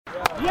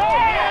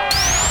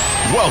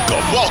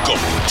Welcome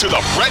to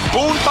the Brett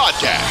Boone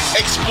Podcast.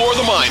 Explore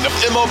the mind of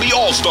MLB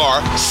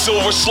All-Star,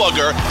 Silver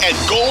Slugger, and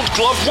Gold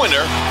Glove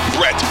winner,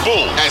 Brett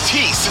Boone, as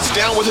he sits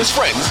down with his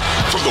friends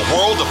from the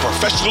world of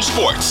professional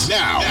sports.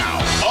 Now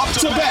up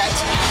to bat,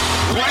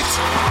 Brett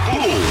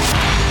Boone.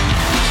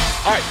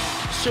 All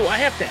right, Sue, I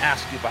have to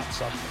ask you about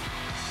something.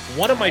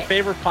 One of my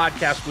favorite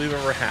podcasts we've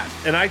ever had,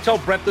 and I tell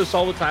Brett this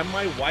all the time.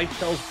 My wife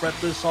tells Brett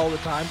this all the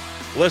time.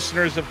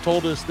 Listeners have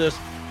told us this.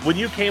 When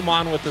you came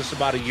on with us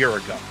about a year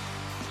ago,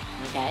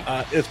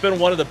 it's been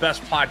one of the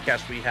best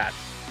podcasts we had.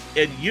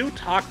 And you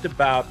talked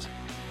about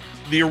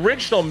the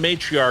original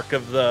matriarch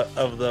of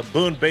the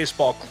Boone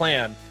baseball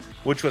clan,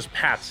 which was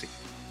Patsy.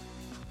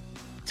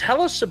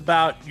 Tell us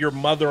about your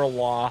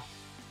mother-in-law,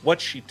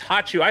 what she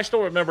taught you. I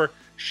still remember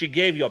she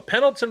gave you a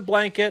Pendleton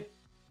blanket,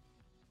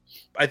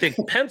 I think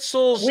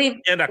pencils,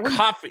 and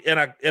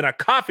a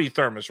coffee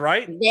thermos,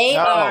 right?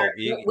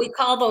 We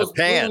call those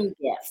Boone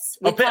gifts.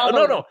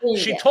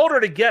 She told her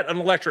to get an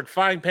electric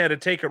frying pan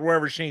and take it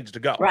wherever she needs to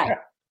go. Right.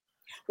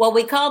 Well,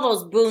 we call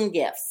those Boone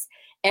gifts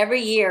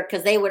every year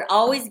because they would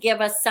always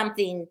give us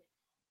something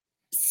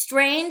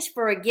strange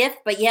for a gift,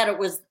 but yet it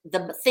was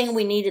the thing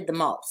we needed the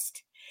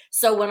most.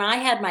 So when I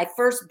had my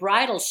first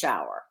bridal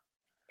shower,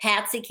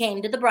 Patsy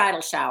came to the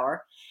bridal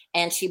shower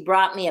and she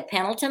brought me a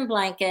Pendleton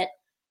blanket,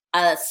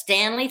 a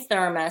Stanley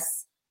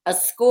thermos, a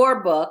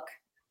scorebook,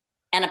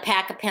 and a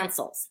pack of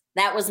pencils.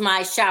 That was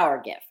my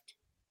shower gift.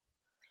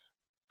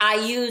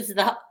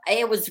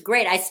 It was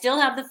great. I still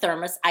have the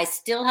thermos. I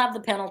still have the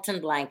Pendleton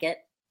blanket.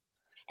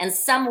 And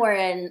somewhere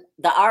in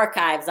the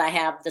archives, I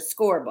have the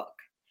scorebook.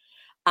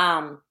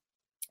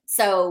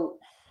 So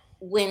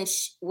when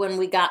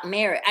we got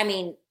married, I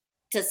mean,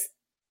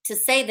 to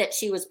say that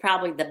she was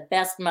probably the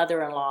best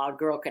mother-in-law a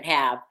girl could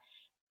have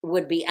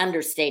would be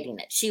understating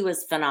it. She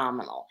was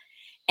phenomenal.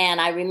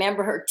 And I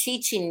remember her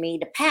teaching me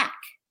to pack.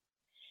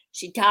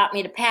 She taught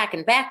me to pack.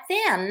 And back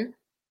then,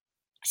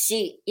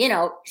 she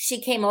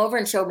came over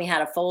and showed me how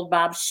to fold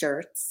Bob's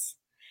shirts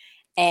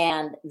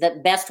and the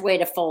best way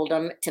to fold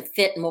them to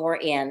fit more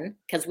in,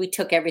 because we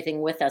took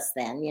everything with us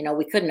then.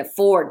 We couldn't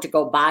afford to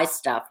go buy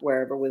stuff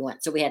wherever we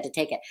went, so we had to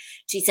take it.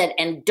 She said,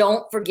 and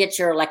don't forget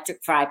your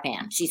electric fry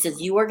pan. She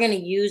says, you are going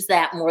to use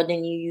that more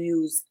than you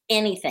use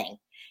anything.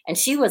 And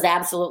she was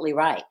absolutely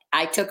right.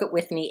 I took it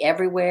with me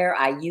everywhere.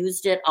 I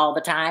used it all the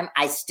time.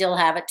 I still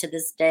have it to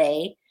this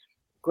day.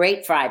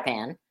 Great fry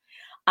pan.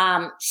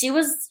 She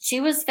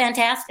was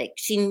fantastic.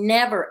 She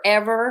never,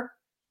 ever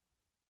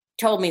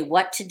told me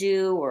what to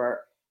do,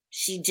 or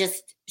she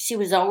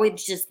was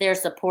always just there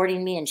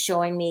supporting me and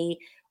showing me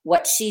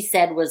what she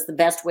said was the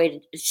best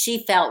way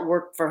she felt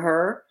worked for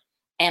her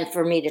and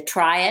for me to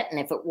try it. And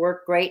if it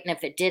worked, great. And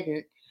if it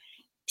didn't,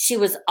 she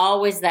was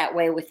always that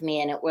way with me.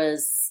 And it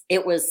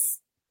was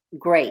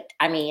great.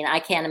 I mean,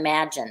 I can't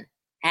imagine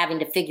having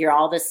to figure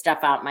all this stuff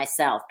out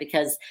myself,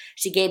 because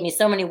she gave me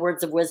so many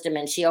words of wisdom.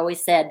 And she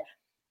always said,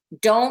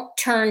 don't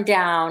turn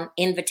down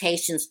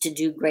invitations to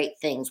do great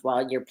things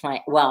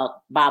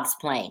while Bob's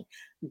playing.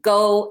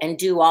 Go and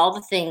do all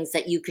the things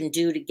that you can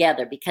do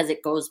together, because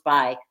it goes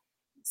by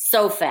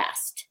so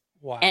fast.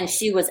 Wow. And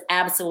she was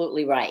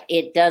absolutely right.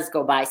 It does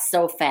go by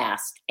so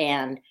fast.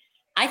 And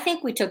I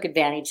think we took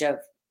advantage of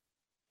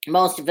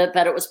most of it,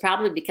 but it was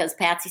probably because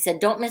Patsy said,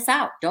 don't miss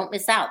out. Don't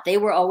miss out. They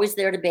were always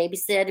there to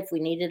babysit if we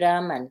needed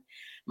them. And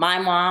my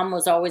mom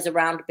was always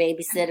around to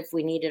babysit if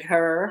we needed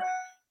her.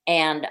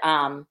 And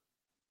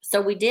so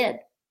we did.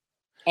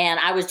 And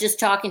I was just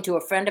talking to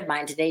a friend of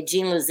mine today,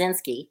 Gene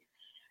Luzinski,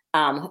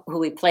 who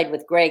we played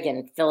with Greg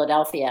in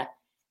Philadelphia.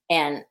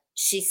 And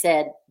she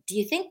said, do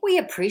you think we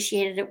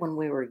appreciated it when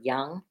we were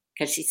young?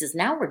 Because she says,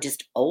 now we're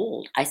just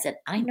old. I said,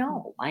 I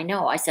know.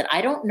 I said,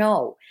 I don't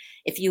know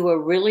if you will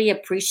really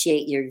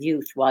appreciate your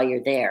youth while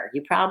you're there.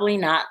 You probably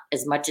not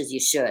as much as you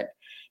should,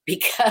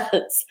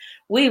 because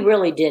we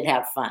really did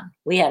have fun.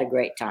 We had a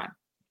great time.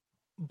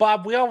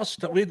 Bob,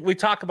 we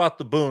talk about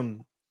the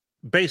Boone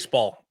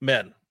baseball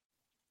men,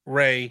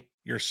 Ray,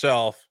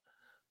 yourself,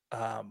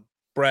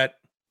 Brett,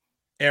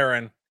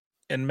 Aaron,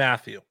 and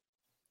Matthew.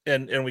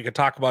 And we could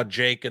talk about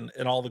Jake and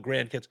all the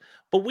grandkids.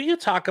 But will you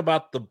talk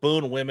about the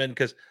Boone women?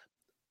 Because,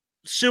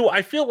 Sue,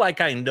 I feel like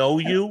I know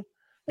you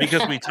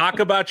because we talk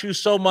about you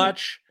so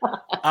much.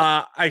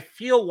 I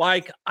feel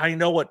like I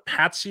know what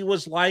Patsy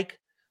was like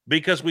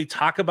because we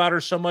talk about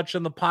her so much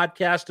in the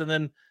podcast. And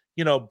then,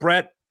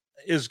 Brett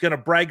is going to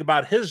brag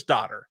about his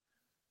daughter.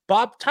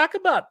 Bob, talk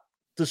about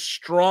the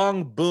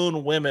strong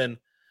Boone women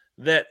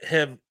that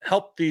have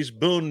helped these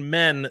Boone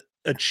men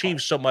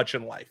achieve so much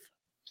in life.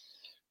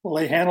 Well,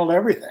 they handled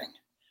everything.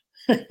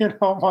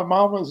 My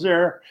mom was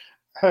there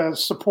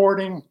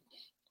supporting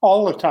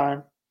all the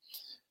time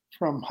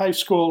from high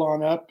school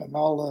on up, and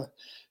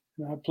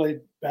I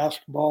played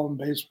basketball and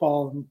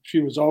baseball, and she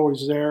was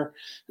always there.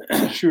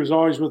 She was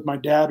always with my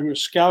dad, who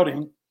was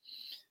scouting,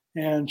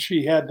 and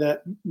she had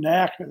that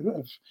knack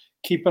of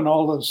keeping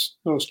all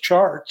those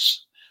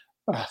charts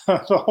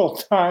the whole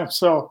time.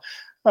 So,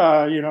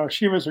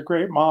 she was a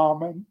great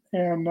mom,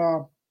 and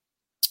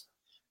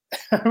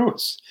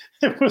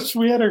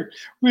we had a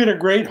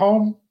great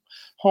home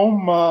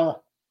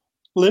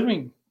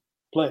living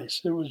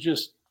place. It was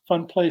just a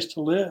fun place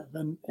to live,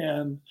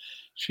 and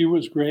she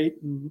was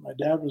great, and my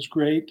dad was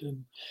great,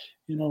 and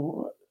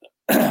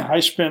I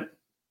spent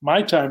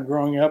my time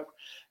growing up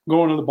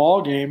going to the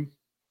ball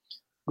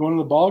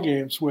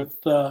games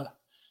with to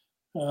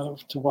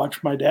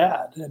watch my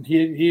dad, and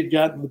he had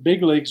gotten the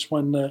big leagues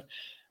when the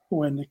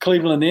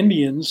Cleveland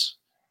Indians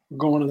were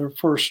going to their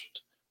first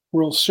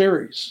World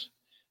Series,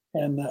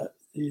 and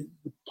the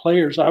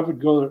players I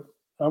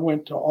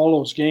went to all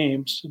those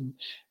games,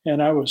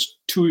 and I was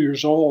 2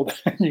 years old,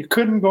 and you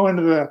couldn't go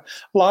into the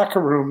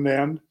locker room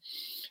then.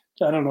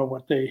 I don't know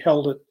what they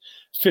held it,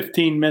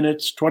 15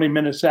 minutes, 20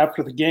 minutes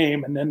after the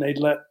game, and then they'd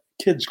let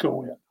kids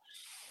go in.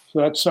 So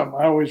that's something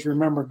I always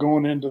remember,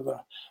 going into the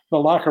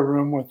locker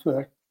room with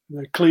the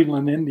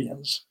Cleveland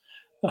Indians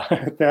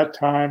at that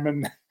time.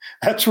 And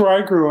that's where I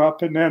grew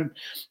up. And then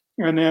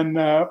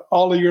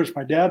all the years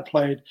my dad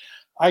played,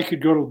 I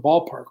could go to the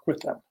ballpark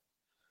with them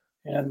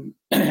and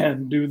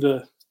do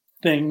the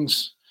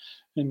things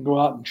and go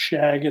out and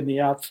shag in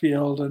the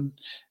outfield and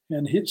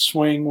hit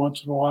swing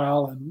once in a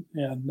while.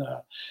 And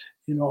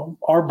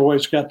our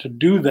boys got to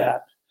do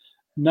that,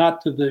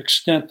 not to the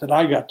extent that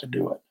I got to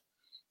do it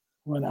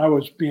when I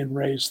was being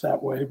raised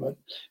that way. But,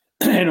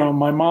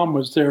 my mom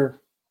was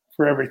there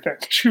for everything.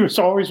 She was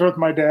always with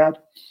my dad.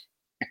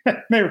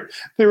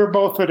 They were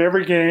both at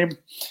every game.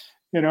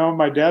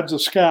 My dad's a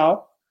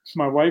scout.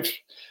 My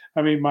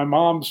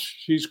mom's,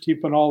 she's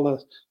keeping all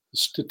the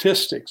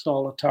statistics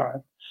all the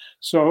time.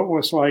 So it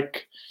was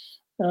like,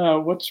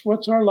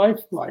 what's our life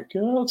like?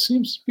 It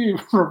seems to be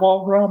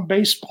revolved around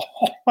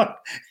baseball. And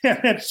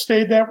it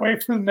stayed that way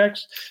for the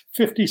next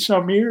 50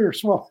 some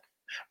years while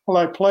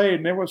I played.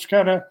 And it was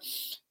kind of,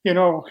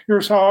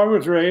 here's how I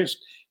was raised.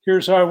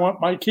 Here's how I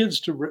want my kids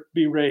to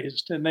be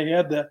raised. And they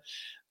had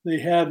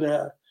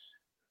a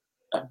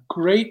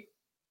great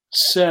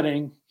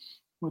setting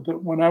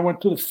when I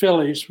went to the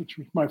Phillies, which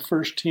was my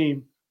first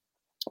team,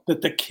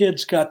 that the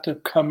kids got to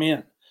come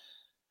in.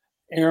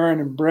 Aaron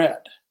and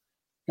Brett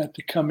got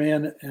to come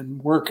in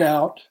and work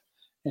out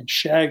and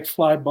shag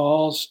fly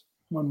balls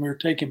when we were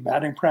taking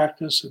batting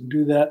practice and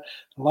do that.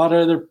 A lot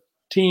of other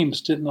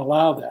teams didn't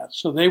allow that.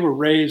 So they were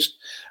raised.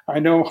 I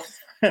know,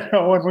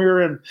 when we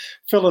were in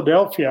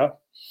Philadelphia,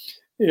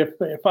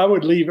 if I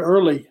would leave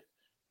early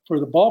for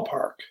the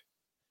ballpark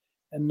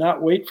and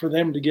not wait for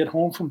them to get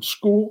home from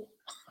school,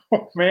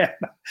 oh man,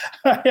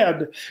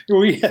 they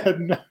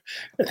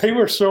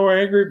were so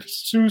angry.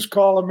 Sue's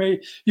calling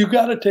me, you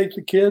got to take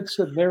the kids,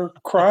 and they're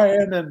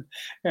crying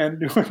and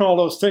doing all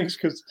those things.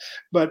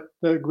 But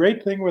the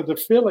great thing with the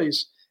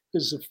Phillies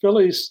is the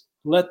Phillies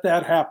let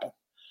that happen.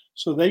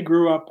 So they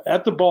grew up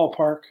at the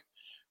ballpark,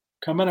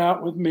 coming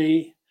out with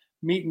me,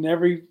 meeting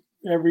every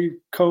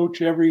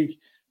coach, every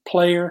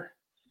player,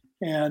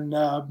 and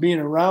being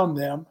around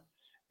them.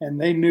 And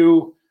they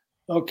knew,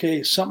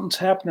 okay, something's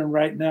happening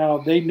right now.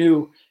 They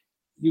knew,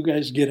 you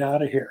guys get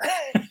out of here.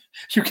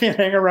 You can't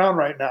hang around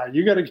right now.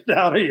 You got to get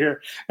out of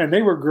here. And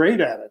they were great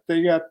at it.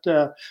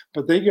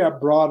 But they got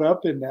brought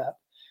up in that.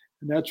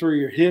 And that's where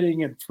you're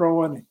hitting and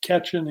throwing and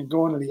catching and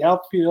going to the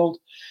outfield.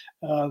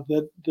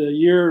 The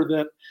year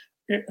that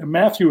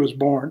Matthew was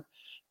born,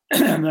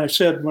 and I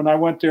said, when I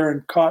went there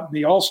and caught in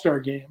the All-Star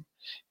game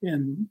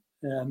in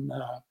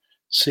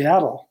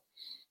Seattle,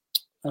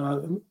 I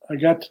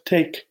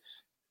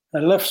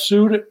left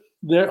Sue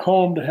at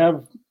home to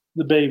have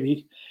the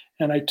baby,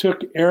 and I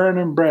took Aaron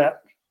and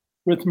Brett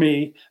with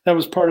me. That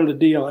was part of the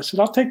deal. I said,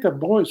 I'll take the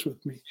boys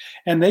with me.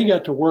 And they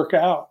got to work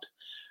out.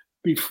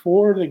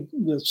 Before the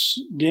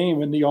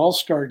game, in the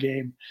All-Star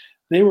game,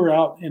 they were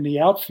out in the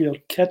outfield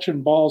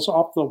catching balls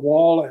off the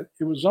wall.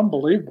 It was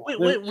unbelievable.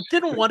 Wait,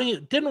 didn't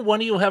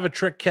one of you have a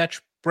trick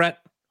catch, Brett,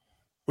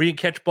 where you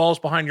catch balls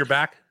behind your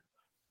back?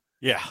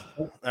 Yeah,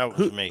 that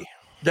was me.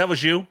 That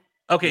was you?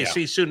 Okay, Yeah.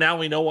 see, so now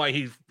we know why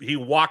he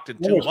walked in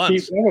 2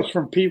 months. That was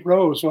from Pete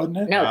Rose, wasn't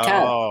it? No, Tug.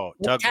 Oh,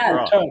 Tug.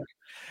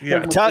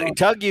 Yeah,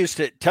 Tug used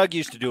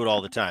to do it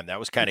all the time. That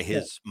was kind of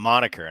his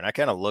moniker. And I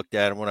kind of looked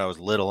at him when I was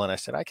little, and I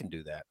said, I can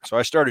do that. So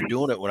I started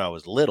doing it when I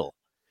was little.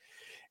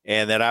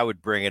 And then I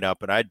would bring it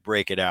up and I'd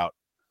break it out.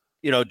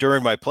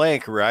 During my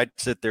playing career, I'd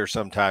sit there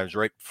sometimes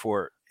right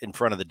before, in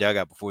front of the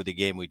dugout before the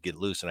game, we'd get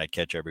loose, and I'd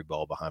catch every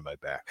ball behind my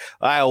back.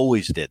 I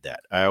always did that.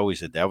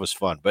 That was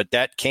fun. But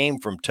that came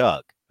from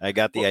Tug. I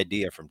got the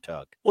idea from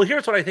Tug. Well,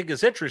 here's what I think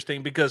is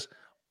interesting, because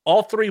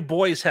all three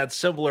boys had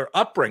similar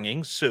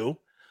upbringings, Sue,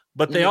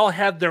 but they all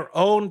had their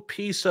own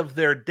piece of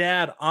their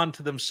dad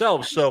onto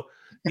themselves. So,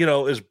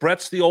 as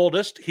Brett's the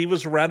oldest, he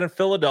was around in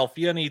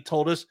Philadelphia, and he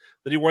told us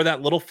that he wore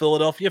that little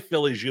Philadelphia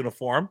Phillies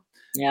uniform.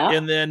 Yeah.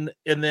 And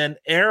then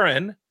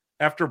Aaron,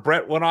 after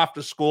Brett went off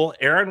to school,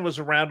 Aaron was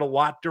around a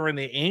lot during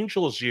the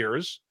Angels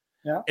years.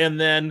 Yeah. And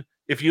then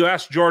if you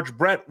ask George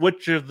Brett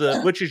which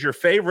is your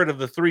favorite of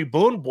the three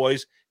Boone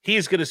boys,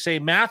 he's going to say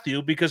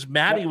Matthew, because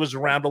Matty was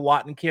around a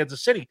lot in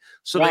Kansas City.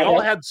 So they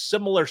all had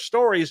similar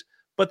stories,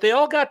 but they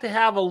all got to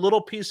have a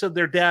little piece of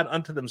their dad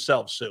unto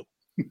themselves, Sue.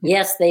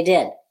 Yes, they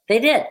did. They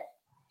did.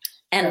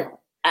 And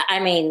I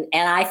mean,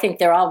 and I think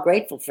they're all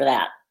grateful for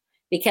that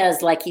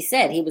because, like he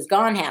said, he was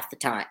gone half the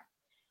time.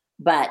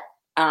 But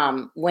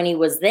when he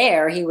was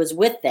there, he was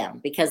with them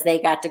because they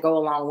got to go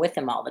along with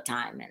him all the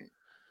time.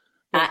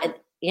 And,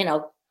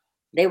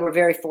 they were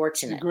very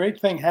fortunate. The great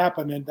thing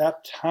happened in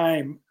that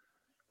time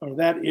or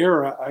that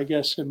era, I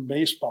guess, in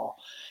baseball,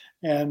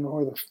 and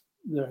where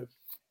the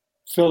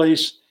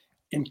Phillies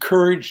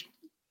encouraged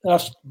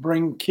us to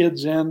bring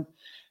kids in.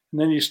 And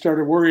then you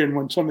started worrying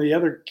when some of the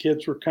other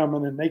kids were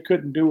coming and they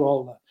couldn't do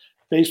all the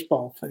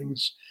baseball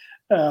things.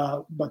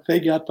 But they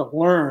got to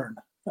learn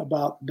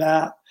about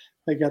that.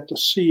 They got to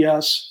see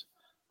us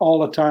all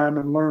the time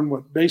and learn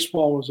what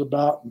baseball was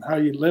about and how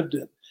you lived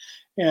it.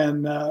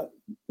 And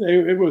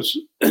it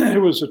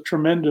was a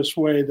tremendous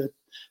way that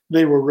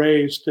they were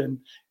raised. And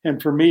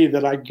for me,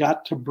 that I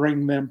got to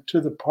bring them to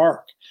the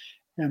park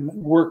and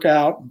work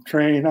out and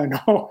train. I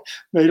know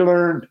they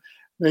learned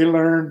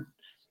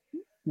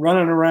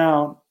running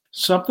around.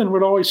 Something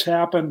would always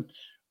happen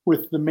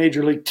with the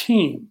major league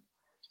team.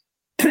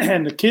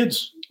 And the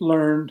kids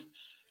learned,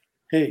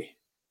 hey,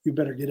 you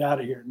better get out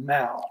of here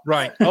now.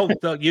 Right. Oh,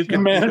 you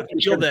can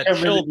feel that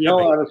chill.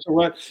 Yell at us,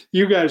 what?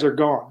 You guys are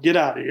gone. Get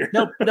out of here.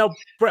 No,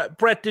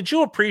 Brett, did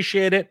you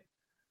appreciate it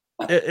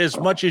as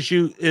much as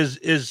you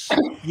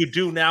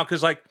do now?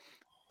 Because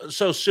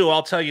so Sue,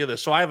 I'll tell you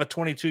this. So I have a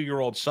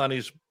 22-year-old son.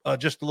 He's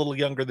just a little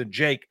younger than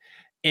Jake,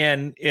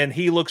 and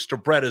he looks to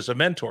Brett as a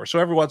mentor. So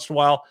every once in a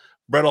while,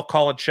 Brett will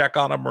call and check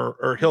on him,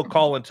 or he'll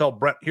call and tell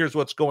Brett, here's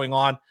what's going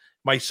on.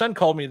 My son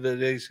called me the other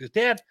day. He says,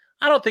 Dad,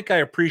 I don't think I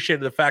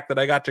appreciated the fact that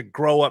I got to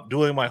grow up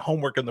doing my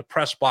homework in the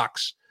press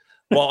box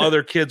while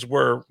other kids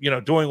were,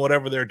 doing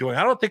whatever they're doing.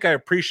 I don't think I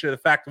appreciated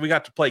the fact that we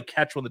got to play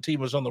catch when the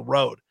team was on the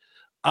road.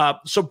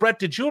 So Brett,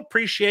 did you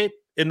appreciate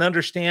and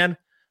understand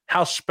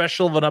how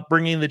special of an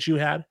upbringing that you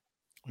had?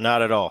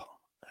 Not at all.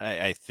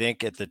 I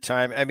think at the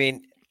time, I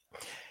mean,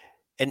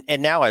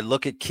 and now I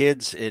look at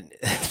kids, and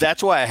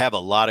that's why I have a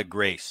lot of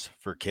grace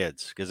for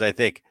kids, because I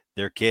think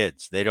they're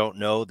kids. They don't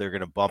know. They're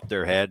going to bump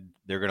their head.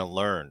 They're going to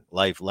learn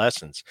life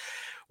lessons.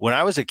 When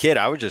I was a kid,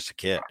 I was just a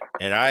kid,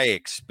 and I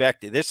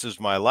expected this is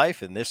my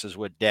life, and this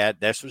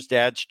was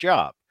Dad's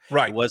job.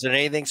 Right. It wasn't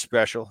anything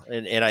special.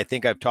 And I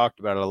think I've talked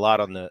about it a lot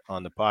on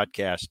the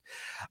podcast.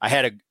 I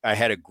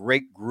had a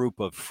great group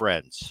of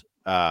friends.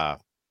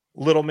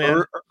 Little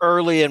man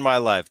early in my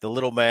life, the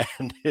little man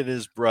and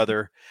his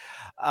brother,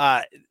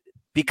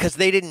 because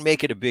they didn't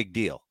make it a big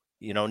deal.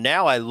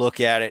 Now I look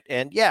at it,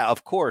 and yeah,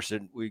 of course.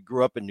 And we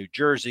grew up in New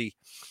Jersey,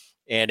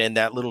 and in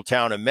that little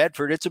town of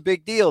Medford, it's a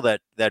big deal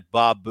that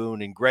Bob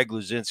Boone and Greg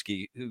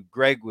Luzinski, who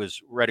Greg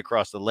was right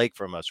across the lake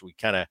from us. We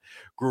kind of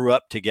grew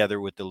up together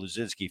with the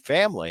Luzinski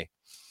family.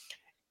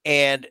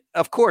 And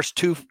of course,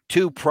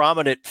 two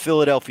prominent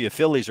Philadelphia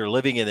Phillies are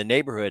living in the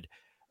neighborhood.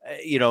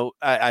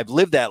 I've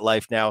lived that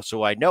life now,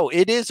 so I know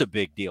it is a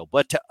big deal,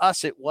 but to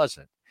us, it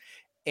wasn't.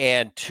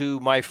 And to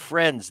my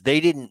friends, they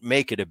didn't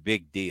make it a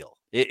big deal.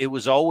 It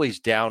was always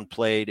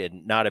downplayed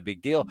and not a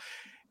big deal.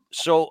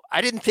 So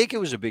I didn't think it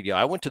was a big deal.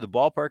 I went to the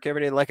ballpark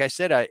every day. Like I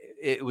said,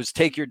 it was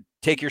take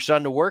your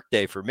son to work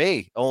day for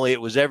me, only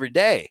it was every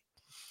day.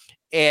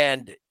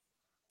 And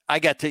I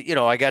got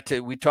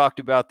to, we talked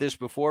about this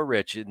before,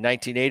 Rich, in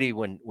 1980,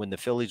 when the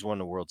Phillies won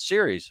the World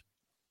Series.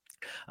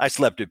 I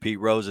slept at Pete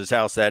Rose's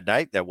house that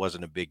night. That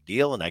wasn't a big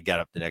deal. And I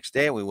got up the next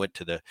day and we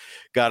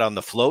got on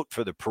the float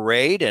for the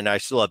parade. And I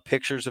still have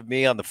pictures of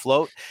me on the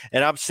float.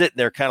 And I'm sitting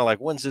there kind of like,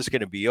 when's this going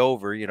to be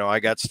over? I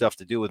got stuff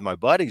to do with my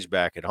buddies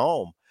back at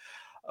home.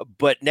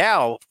 But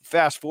now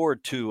fast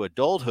forward to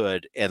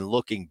adulthood and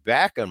looking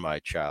back on my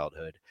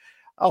childhood.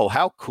 Oh,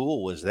 how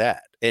cool was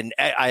that? And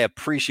I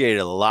appreciate it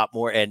a lot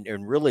more and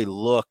really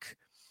look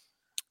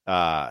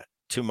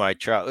to my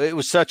child. It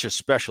was such a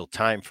special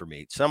time for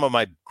me. Some of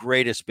my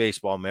greatest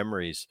baseball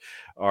memories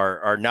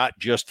are not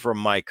just from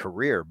my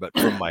career, but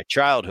from my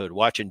childhood,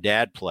 watching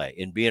Dad play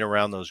and being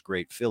around those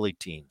great Philly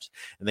teams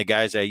and the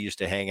guys I used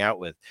to hang out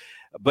with.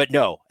 But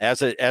no,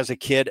 as a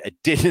kid, I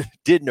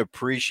didn't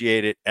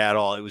appreciate it at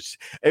all.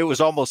 It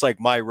was almost like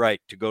my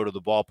right to go to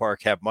the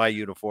ballpark, have my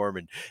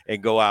uniform,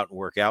 and go out and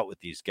work out with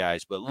these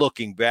guys. But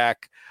looking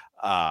back,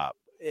 I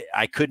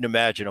couldn't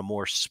imagine a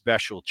more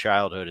special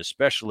childhood,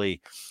 especially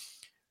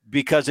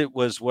because it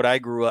was what I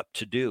grew up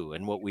to do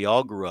and what we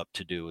all grew up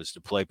to do is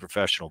to play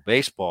professional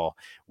baseball.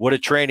 What a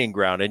training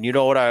ground. And you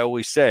know what I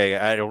always say,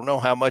 I don't know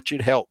how much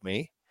it helped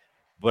me,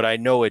 but I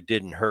know it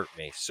didn't hurt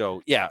me.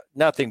 So yeah,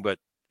 nothing but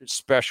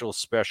special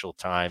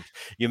times.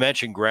 You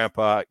mentioned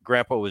Grandpa.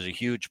 Grandpa was a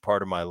huge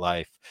part of my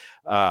life,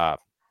 all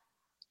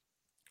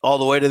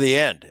the way to the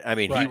end. I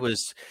mean, right.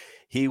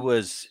 we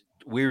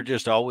were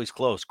just always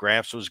close.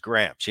 Gramps was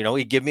Gramps.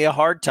 He'd give me a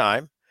hard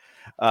time.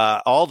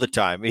 All the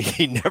time.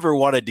 He never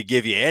wanted to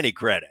give you any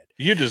credit.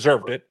 You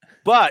deserved it.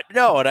 But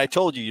no, and I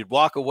told you, you'd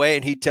walk away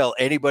and he'd tell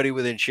anybody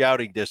within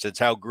shouting distance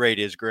how great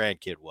his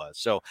grandkid was.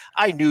 So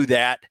I knew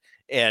that,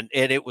 and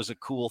it was a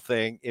cool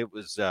thing. It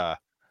was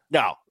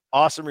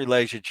awesome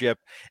relationship,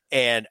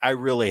 and I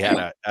really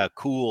had a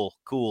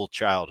cool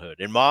childhood.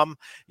 And Mom,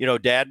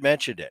 Dad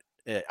mentioned it.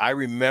 I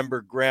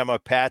remember Grandma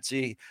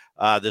Patsy,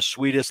 the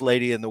sweetest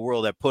lady in the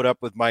world, that put up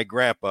with my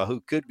grandpa,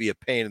 who could be a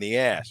pain in the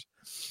ass.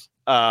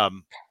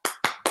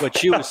 But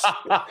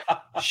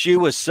she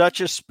was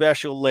such a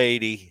special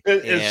lady.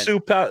 Is Sue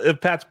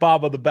pats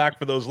Bob on the back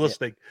for those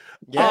listening.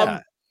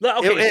 Yeah.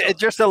 Okay, it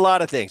just a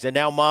lot of things. And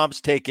now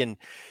Mom's taken,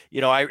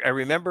 I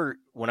remember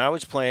when I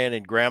was playing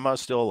and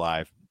Grandma's still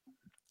alive,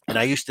 and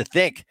I used to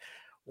think,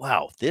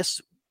 wow,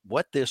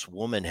 what this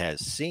woman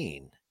has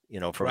seen,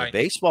 from a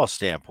baseball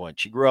standpoint.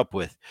 She grew up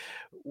with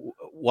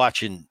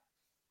watching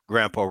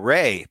Grandpa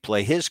Ray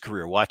play his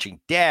career, watching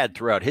Dad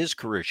throughout his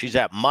career. She's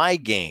at my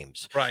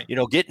games, right?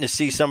 Getting to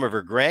see some of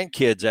her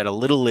grandkids at a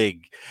little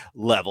league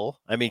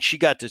level. I mean, she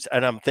got this,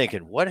 and I'm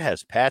thinking, what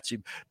has Patsy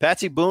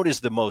Boone is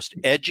the most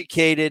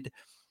educated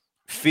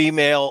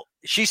female.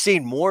 She's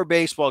seen more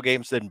baseball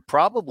games than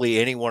probably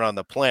anyone on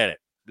the planet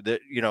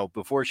that,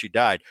 before she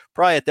died,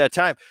 probably at that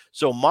time.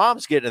 So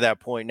Mom's getting to that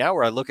point now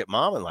where I look at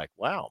Mom and like,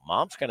 wow,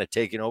 Mom's kind of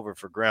taking over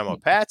for Grandma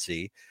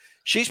Patsy.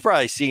 She's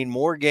probably seen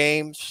more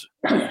games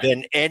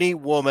than any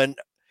woman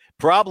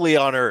probably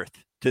on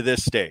earth to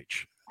this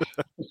stage.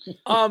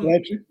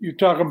 You're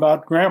talking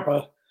about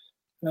Grandpa.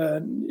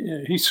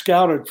 He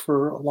scouted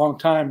for a long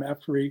time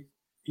after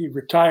he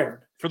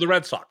retired for the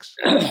Red Sox.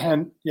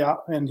 and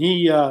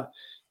he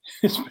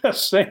his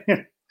best saying,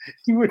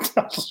 he would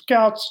tell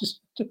scouts,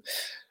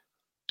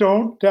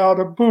 "Don't doubt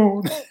a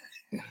Boone."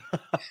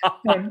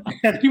 and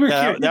he would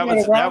that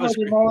was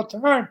him all the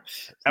time.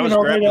 That was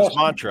Grandpa's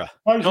mantra.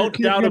 Don't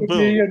doubt a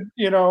Boone.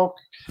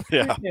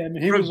 And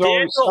he From was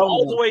always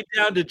all the way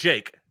down to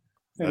Jake.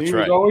 And he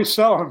was always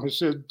selling him. He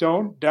said,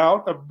 "Don't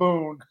doubt a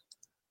Boone."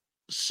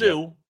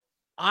 Sue,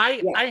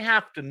 I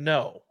have to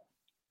know,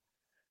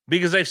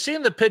 because I've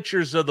seen the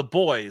pictures of the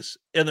boys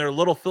in their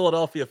little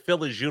Philadelphia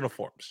Phillies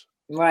uniforms.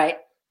 Right.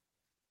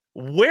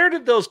 Where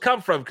did those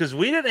come from? Because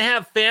we didn't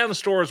have fan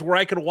stores where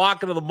I could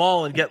walk into the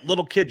mall and get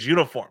little kids'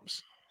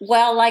 uniforms.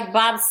 Well, like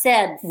Bob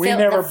said, we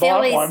never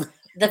bought one.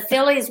 The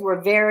Phillies were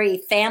very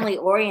family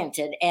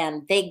oriented,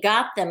 and they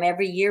got them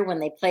every year when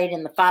they played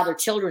in the father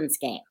children's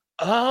game.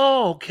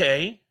 Oh,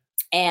 okay.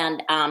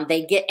 And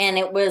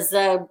it was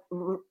a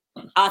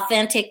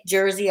authentic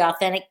jersey,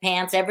 authentic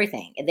pants,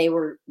 everything. They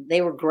were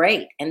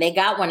great, and they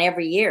got one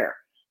every year.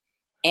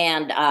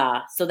 And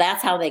so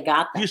that's how they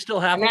got them. Do you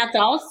still have them? That's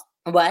also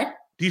what?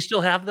 Do you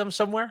still have them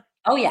somewhere?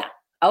 Oh yeah.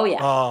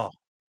 Oh,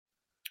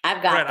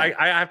 I've got. Brett,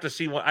 I have to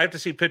see one. I have to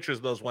see pictures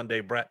of those one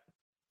day, Brett.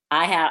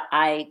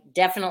 I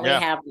definitely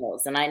have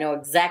those, and I know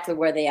exactly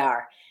where they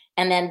are.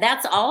 And then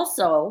that's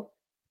also,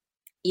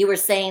 you were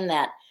saying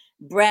that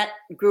Brett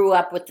grew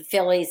up with the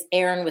Phillies,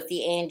 Aaron with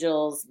the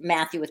Angels,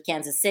 Matthew with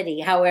Kansas City.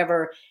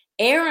 However,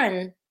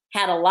 Aaron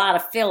had a lot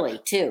of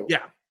Philly too.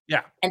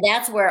 Yeah. And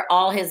that's where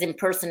all his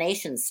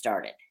impersonations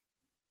started.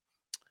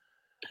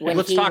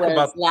 Let's talk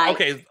about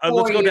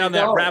let's go down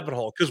that rabbit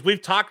hole, because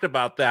we've talked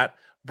about that.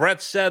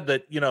 Brett said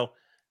that,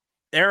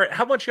 Aaron,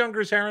 how much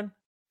younger is Aaron?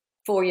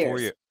 4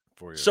 years.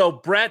 4 years. So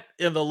Brett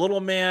and the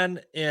little man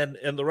and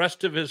the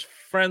rest of his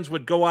friends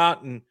would go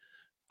out, and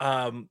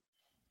I'm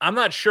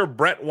not sure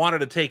Brett wanted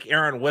to take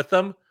Aaron with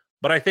him,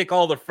 but I think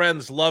all the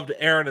friends loved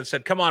Aaron and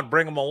said, "Come on,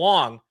 bring him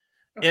along."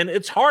 And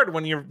it's hard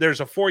when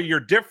there's a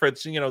 4-year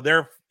difference.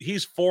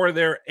 He's 4,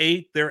 they're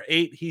 8, they're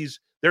 8,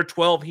 they're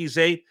 12, he's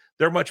 8.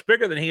 They're much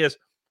bigger than he is.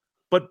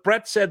 But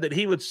Brett said that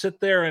he would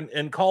sit there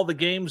and call the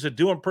games and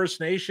do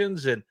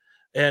impersonations and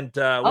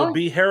would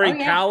be Harry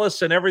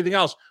Callis and everything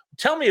else.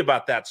 Tell me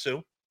about that,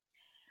 Sue.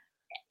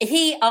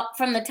 He,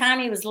 from the time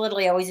he was little,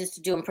 he always used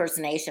to do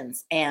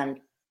impersonations,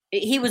 and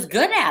he was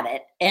good at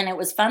it, and it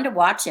was fun to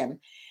watch him.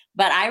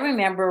 But I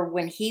remember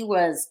when he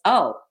was,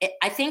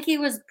 I think he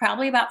was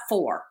probably about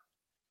 4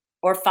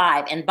 or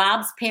 5. And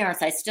Bob's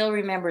parents, I still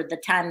remember the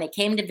time they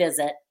came to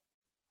visit.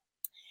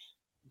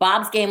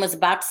 Bob's game was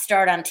about to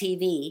start on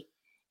TV,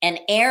 and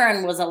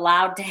Aaron was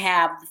allowed to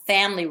have the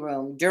family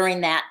room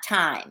during that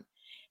time.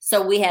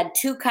 So we had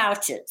 2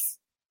 couches,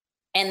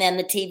 and then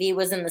the TV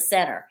was in the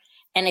center.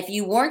 And if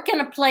you weren't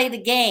going to play the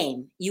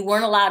game, you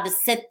weren't allowed to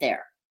sit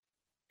there,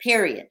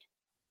 period.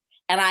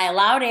 And I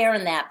allowed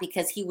Aaron that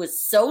because he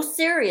was so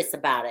serious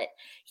about it.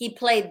 He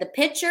played the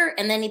pitcher,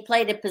 and then he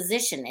played a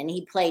position, and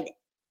he played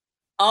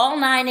all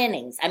 9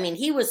 innings. I mean,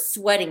 he was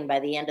sweating by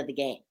the end of the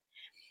game.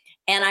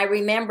 And I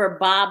remember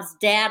Bob's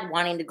dad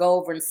wanting to go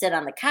over and sit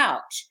on the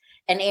couch.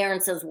 And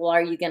Aaron says, "Well,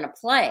 are you going to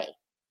play?"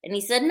 And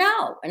he said,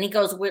 "No." And he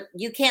goes, "Well,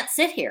 you can't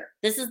sit here.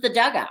 This is the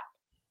dugout.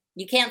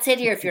 You can't sit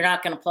here if you're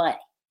not going to play."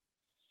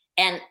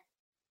 And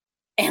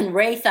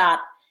Ray thought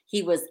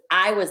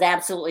I was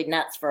absolutely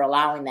nuts for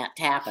allowing that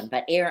to happen.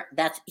 But Aaron,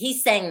 he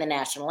sang the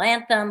national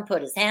anthem,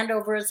 put his hand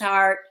over his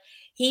heart.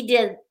 He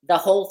did the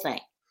whole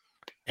thing.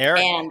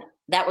 Aaron. And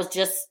that was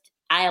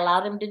I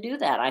allowed him to do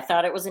that. I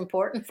thought it was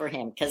important for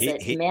him because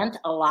it meant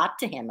a lot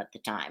to him at the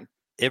time.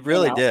 It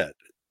really did.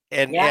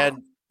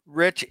 And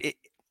Rich,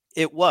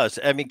 it was.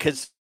 I mean,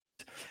 because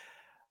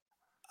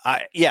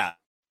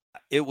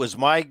it was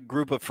my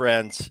group of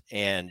friends,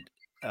 and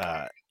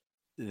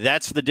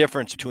that's the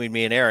difference between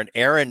me and Aaron.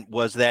 Aaron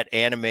was that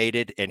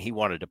animated, and he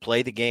wanted to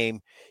play the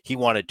game. He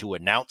wanted to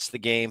announce the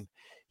game.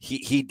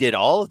 He did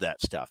all of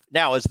that stuff.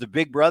 Now, as the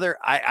big brother,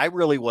 I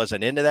really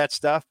wasn't into that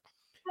stuff,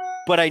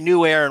 but I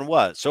knew Aaron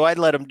was, so I'd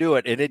let him do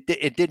it, and it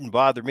didn't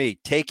bother me.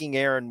 Taking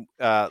Aaron,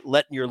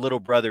 letting your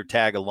little brother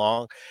tag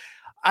along,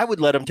 I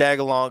would let him tag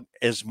along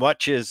as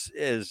much as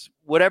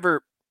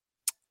whatever.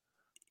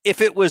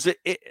 If it was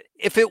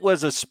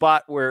a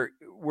spot where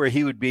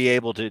he would be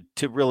able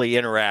to really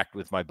interact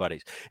with my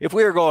buddies. If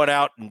we were going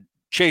out and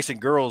chasing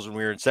girls when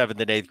we were in 7th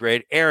and 8th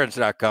grade, Aaron's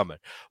not coming.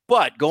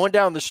 But going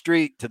down the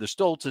street to the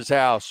Stoltz's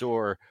house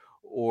or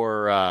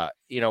we're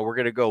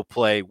going to go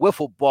play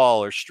wiffle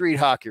ball or street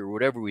hockey or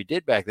whatever we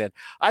did back then,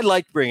 I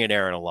liked bringing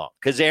Aaron along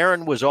because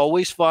Aaron was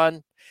always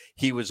fun.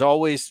 He was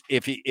always,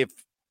 if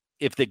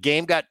the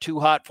game got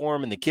too hot for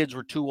him and the kids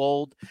were too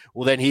old,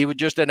 well, then he would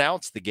just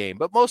announce the game.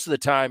 But most of the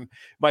time,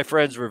 my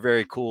friends were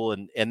very cool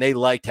and they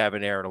liked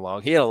having Aaron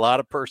along. He had a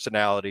lot of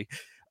personality.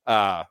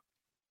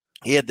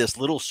 He had this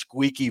little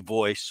squeaky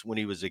voice when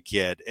he was a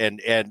kid, and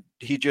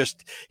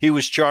he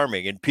was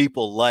charming, and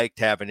people liked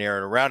having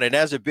Aaron around. And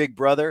as a big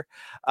brother,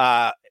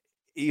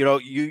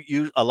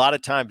 you a lot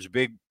of times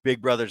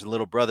big brothers and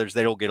little brothers,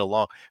 they don't get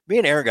along. Me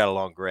and Aaron got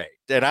along great,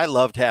 and I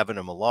loved having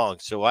him along.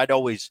 So I'd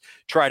always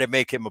try to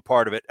make him a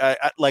part of it.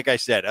 Like I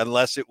said,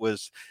 unless it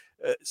was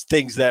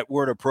things that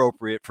weren't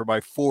appropriate for my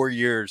 4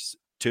 years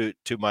to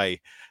my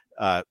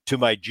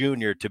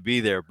junior to be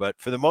there. But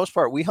for the most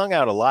part, we hung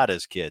out a lot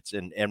as kids,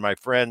 and my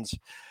friends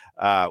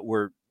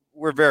were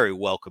very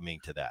welcoming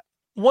to that.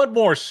 One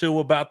more, Sue,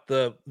 about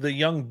the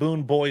young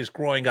Boone boys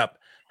growing up.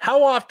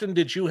 How often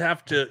did you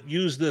have to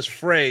use this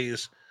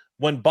phrase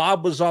when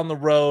Bob was on the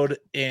road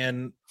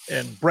and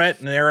Brett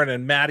and Aaron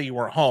and Maddie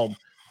were home?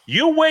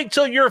 You wait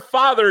till your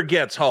father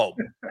gets home.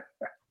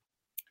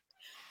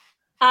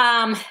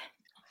 I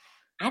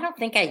don't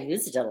think I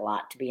used it a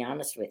lot, to be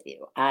honest with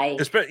you.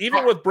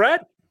 Even with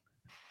Brett?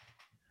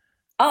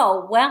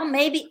 Oh, well,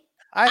 maybe.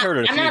 I heard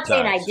it a few times. I'm not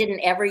saying I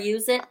didn't ever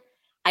use it.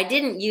 I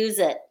didn't use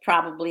it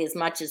probably as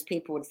much as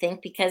people would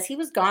think because he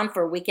was gone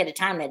for a week at a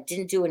time. It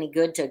didn't do any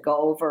good to go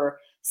over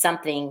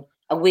something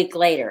a week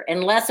later,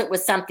 unless it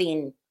was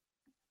something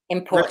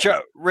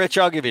important. Rich,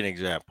 I'll give you an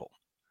example.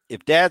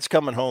 If Dad's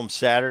coming home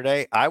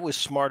Saturday, I was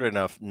smart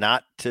enough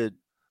not to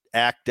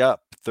act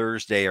up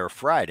Thursday or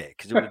Friday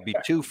because it would be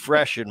too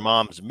fresh in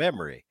Mom's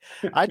memory.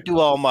 I'd do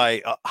all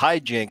my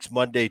hijinks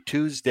Monday,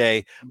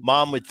 Tuesday.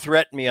 Mom would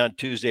threaten me on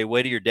Tuesday,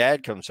 wait till your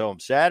dad comes home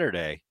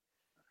Saturday.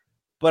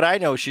 But I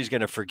know she's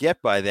going to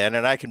forget by then,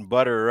 and I can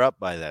butter her up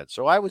by then.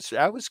 So I was a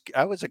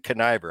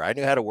conniver. I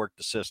knew how to work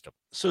the system.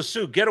 So,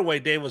 Sue, getaway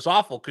day was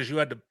awful because you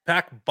had to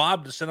pack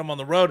Bob to send him on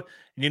the road,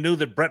 and you knew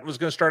that Brett was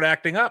going to start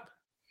acting up.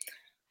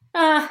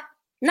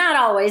 Not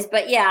always,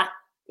 but yeah.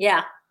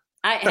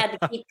 I had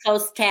to keep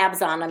close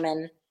tabs on him,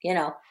 and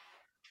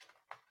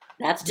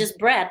that's just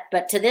Brett.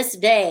 But to this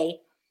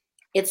day,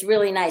 it's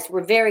really nice.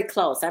 We're very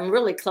close. I'm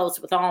really close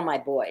with all my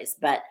boys,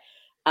 but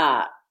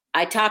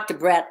I talk to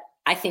Brett,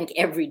 I think,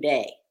 every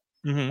day,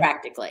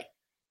 practically.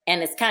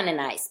 And it's kind of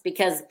nice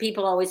because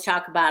people always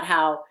talk about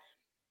how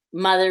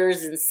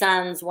mothers and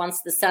sons,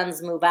 once the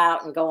sons move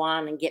out and go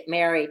on and get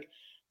married,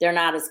 they're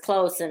not as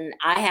close. And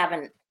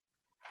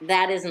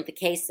that isn't the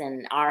case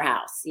in our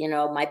house.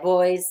 My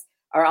boys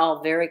are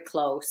all very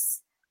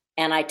close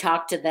and I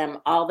talk to them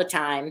all the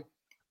time.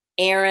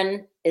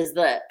 Aaron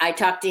I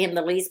talk to him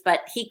the least,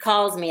 but he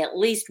calls me at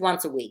least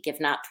once a week, if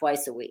not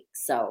twice a week.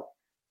 So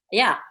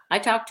yeah, I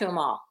talk to them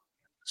all.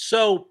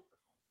 So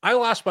I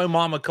lost my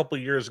mom a couple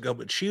of years ago,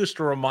 but she used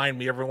to remind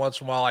me every once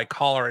in a while I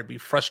call her, I'd be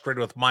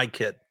frustrated with my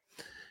kid.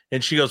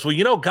 And she goes,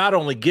 well, God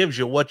only gives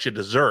you what you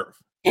deserve.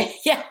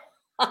 Yeah.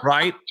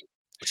 Right.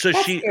 So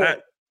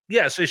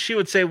so she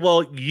would say,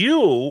 well,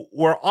 you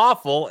were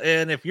awful.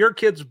 And if your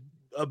kid's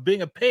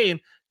being a pain,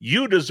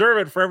 you deserve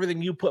it for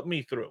everything you put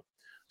me through.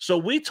 So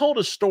we told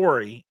a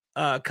story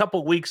a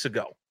couple of weeks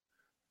ago.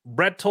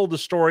 Brett told the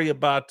story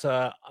about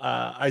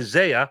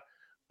Isaiah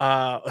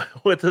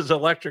with his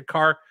electric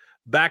car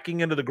backing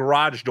into the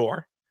garage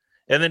door.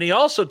 And then he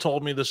also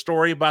told me the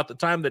story about the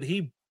time that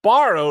he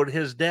borrowed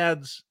his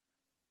dad's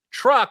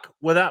truck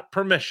without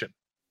permission.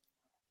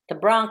 The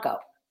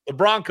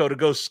Bronco to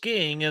go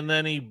skiing. And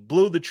then he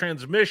blew the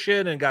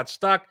transmission and got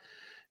stuck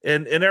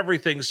and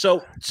everything.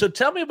 So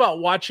tell me about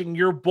watching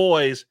your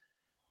boys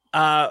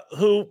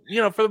who,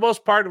 for the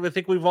most part, I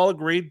think we've all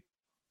agreed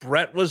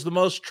Brett was the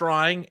most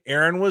trying.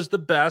 Aaron was the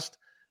best.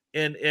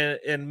 And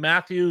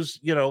Matthew's,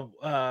 the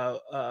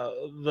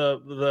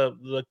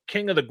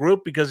king of the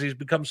group because he's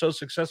become so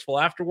successful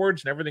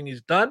afterwards and everything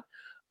he's done.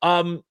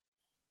 Tell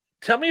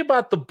me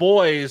about the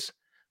boys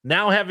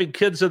now having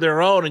kids of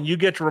their own, and you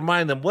get to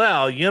remind them,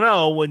 well,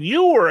 when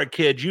you were a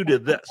kid, you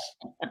did this.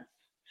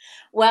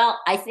 Well,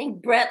 I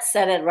think Brett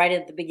said it right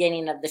at the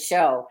beginning of the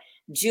show.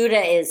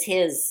 Judah is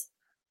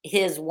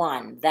his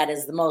one that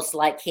is the most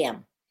like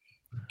him,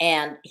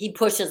 and he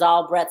pushes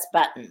all Brett's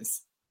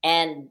buttons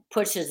and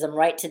pushes them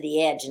right to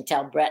the edge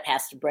until Brett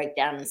has to break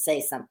down and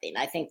say something.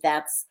 I think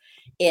that's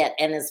it.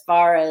 And as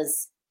far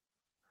as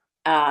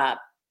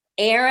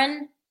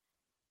Aaron's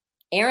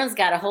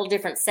got a whole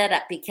different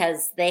setup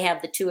because they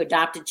have the 2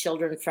 adopted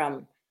children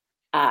from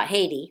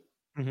Haiti.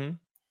 Mm-hmm.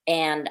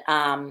 And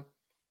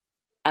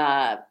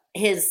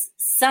his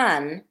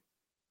son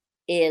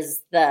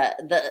is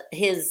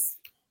his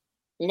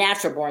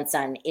natural born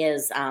son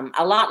is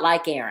a lot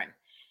like Aaron.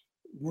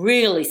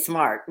 Really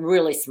smart.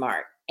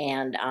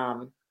 And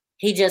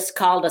he just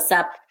called us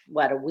up,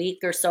 a week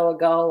or so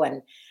ago,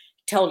 and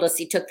told us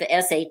he took the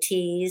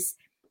SATs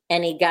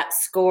and he got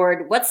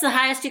scored. What's the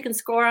highest you can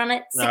score on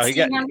it?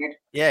 1,600?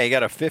 He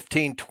got a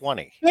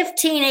 1520.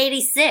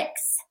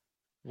 1586.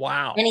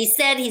 Wow. And he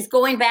said he's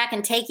going back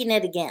and taking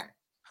it again.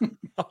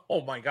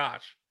 Oh my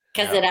gosh.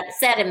 Because it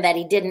upset him that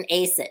he didn't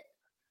ace it.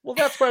 Well,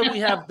 that's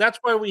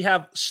why we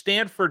have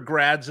Stanford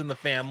grads in the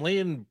family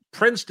and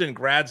Princeton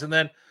grads, and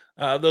then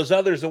those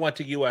others that went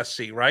to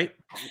USC, right?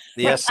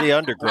 The SC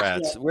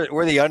undergrads.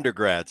 We're the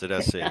undergrads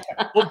at SC.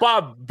 Well,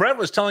 Bob, Brett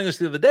was telling us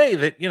the other day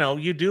that,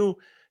 you do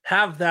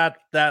have that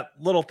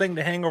little thing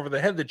to hang over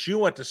the head that you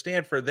went to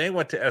Stanford, they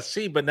went to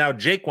SC, but now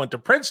Jake went to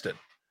Princeton.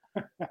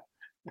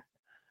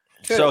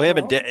 So him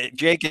and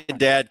Jake and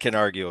Dad can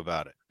argue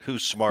about it.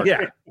 Who's smarter?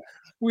 Yeah,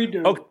 we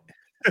do. Okay.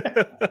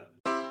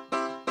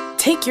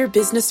 Take your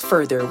business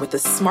further with the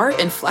smart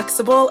and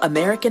flexible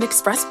American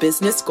Express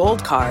Business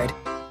Gold Card.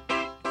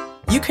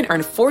 You can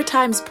earn 4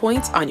 times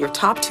points on your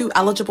top 2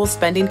 eligible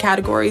spending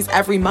categories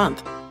every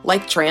month,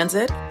 like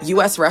transit,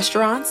 U.S.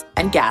 restaurants,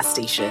 and gas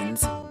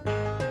stations.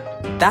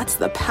 That's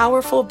the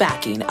powerful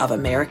backing of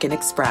American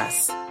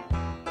Express.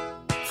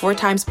 4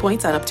 times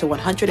points on up to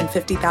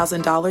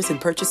 $150,000 in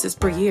purchases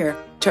per year.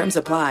 Terms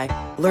apply.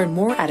 Learn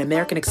more at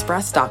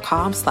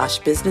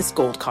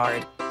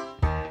americanexpress.com/businessgoldcard.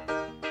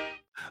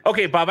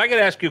 Okay, Bob, I got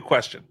to ask you a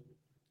question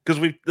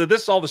because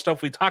this is all the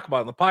stuff we talk about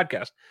in the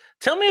podcast.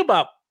 Tell me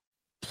about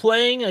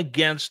playing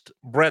against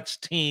Brett's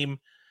team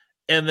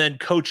and then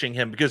coaching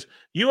him, because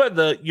you had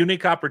the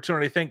unique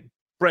opportunity. I think,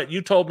 Brett,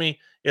 you told me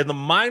in the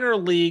minor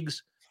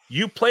leagues,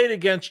 you played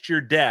against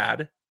your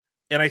dad,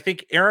 and I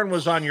think Aaron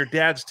was on your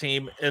dad's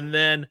team, and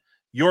then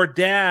your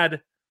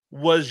dad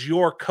was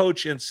your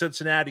coach in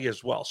Cincinnati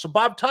as well. So,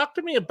 Bob, talk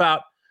to me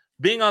about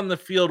being on the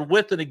field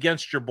with and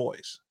against your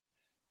boys.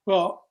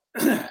 Well,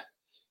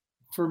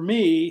 for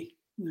me,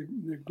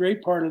 the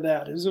great part of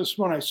that is this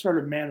when I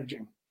started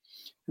managing,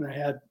 and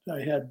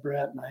I had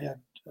Brett and I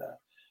had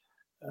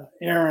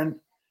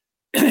Aaron,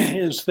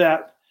 is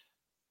that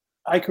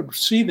I could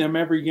see them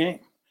every game,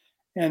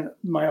 and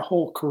my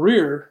whole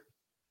career,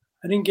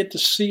 I didn't get to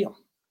see them.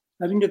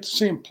 I didn't get to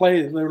see them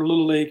play their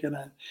little league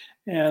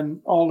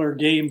and all their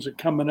games are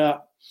coming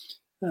up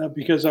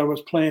because I was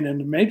playing in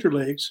the major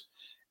leagues,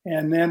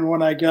 and then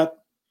when I got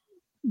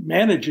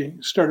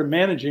started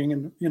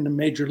managing in the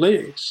major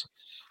leagues,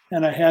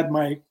 and I had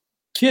my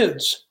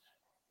kids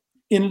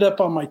ended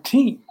up on my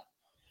team.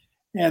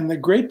 And the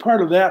great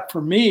part of that for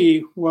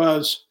me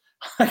was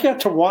I got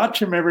to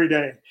watch them every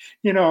day,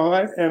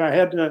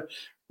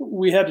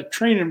 we had to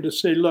train them to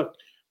say, look,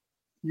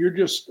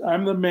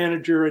 I'm the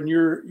manager and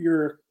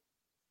you're a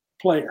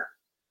player.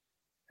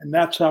 And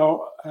that's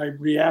how I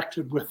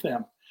reacted with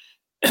them.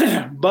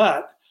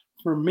 But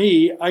for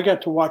me, I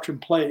got to watch them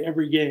play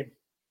every game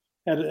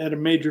at a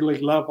major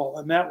league level.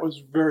 And that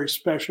was very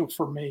special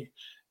for me.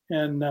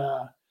 And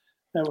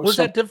was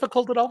that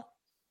difficult at all?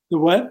 The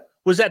what?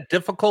 Was that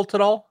difficult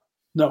at all?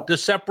 No. To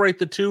separate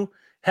the two,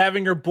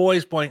 having your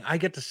boys going, I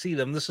get to see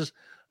them. This is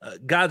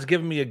God's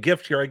given me a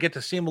gift here. I get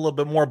to see them a little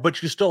bit more,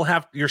 but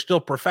you're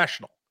still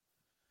professional.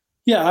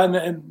 Yeah.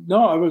 And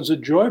no, it was a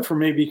joy for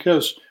me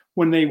because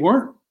when they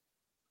weren't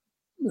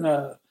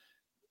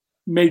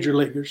major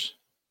leaguers,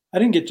 I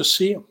didn't get to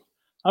see them.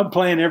 I'm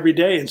playing every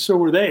day, and so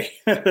were they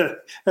at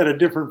a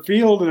different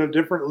field in a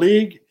different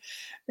league.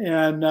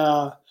 And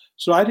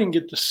so I didn't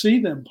get to see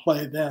them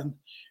play then.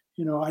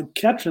 I'd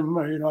catch them,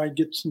 I'd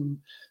get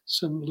some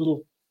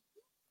little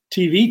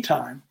TV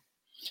time.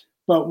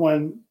 But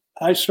when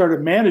I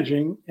started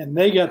managing and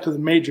they got to the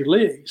major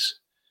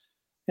leagues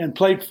and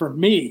played for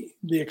me,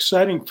 the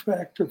exciting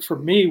factor for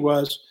me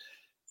was,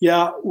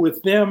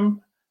 with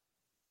them,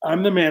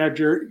 I'm the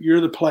manager,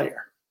 you're the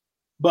player.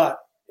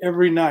 But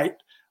every night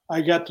I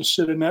got to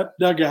sit in that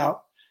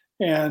dugout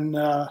and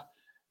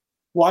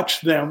watch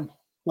them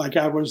like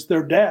I was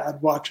their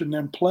dad watching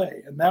them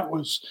play. And that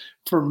was,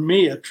 for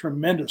me, a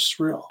tremendous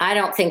thrill. I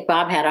don't think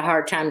Bob had a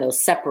hard time, though,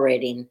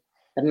 separating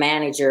the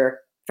manager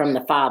from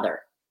the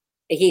father.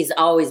 He's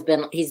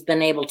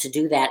been able to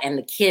do that. And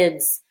the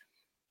kids,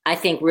 I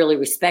think, really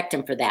respect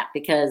him for that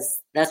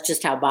because that's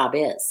just how Bob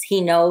is. He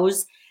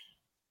knows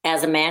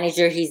as a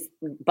manager,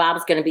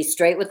 Bob's going to be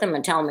straight with them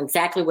and tell them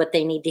exactly what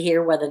they need to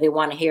hear, whether they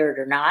want to hear it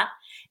or not.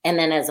 And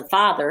then as a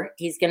father,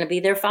 he's going to be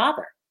their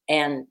father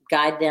and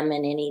guide them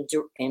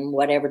in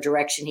whatever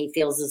direction he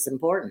feels is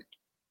important.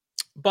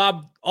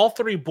 Bob, all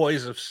 3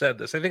 boys have said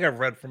this. I think I've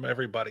read from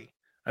everybody.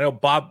 I know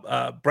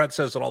Brett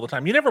says it all the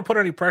time. You never put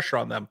any pressure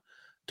on them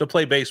to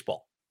play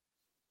baseball.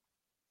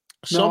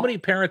 No. So many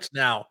parents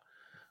now,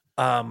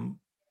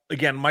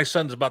 again, my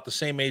son's about the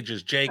same age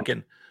as Jake,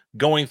 and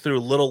going through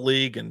Little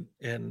League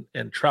and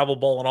travel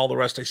ball and all the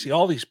rest. I see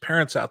all these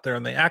parents out there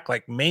and they act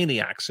like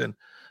maniacs. And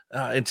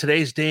in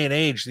today's day and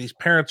age, these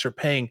parents are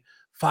paying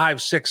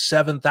 $5,000,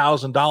 $6,000,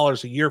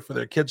 $7,000 a year for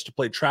their kids to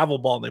play travel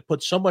ball. And they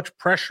put so much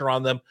pressure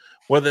on them,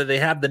 whether they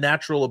have the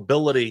natural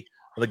ability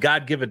or the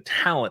God-given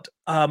talent.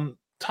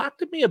 Talk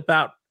to me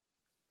about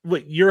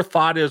what your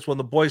thought is when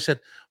the boy said,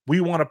 we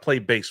want to play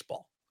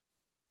baseball.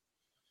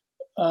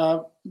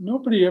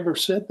 Nobody ever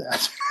said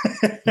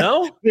that.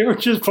 No? They were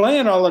just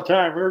playing all the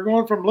time. We were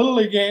going from Little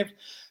League games,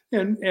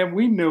 and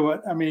we knew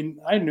it. I mean,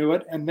 I knew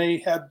it, and they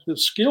had the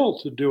skill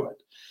to do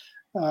it.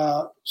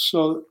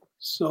 So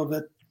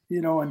that,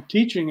 and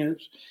teaching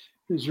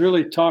is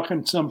really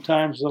talking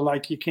sometimes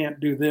like you can't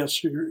do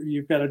this,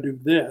 you've got to do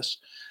this.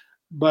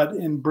 But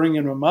in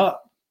bringing them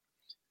up,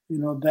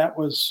 that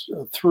was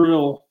a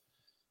thrill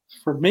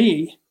for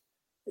me,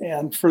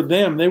 and for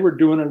them, they were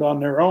doing it on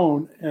their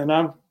own. And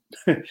I'm,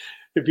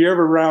 if you're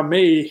ever around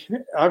me,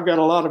 I've got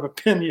a lot of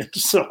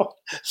opinions.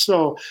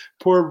 So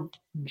poor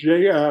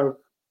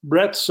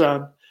Brett's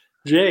son,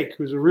 Jake,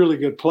 who's a really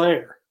good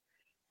player,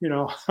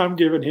 I'm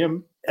giving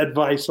him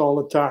advice all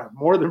the time,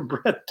 more than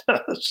Brett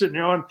does.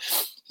 And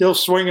he'll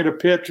swing at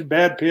a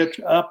bad pitch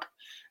up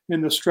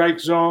in the strike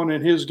zone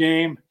in his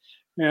game.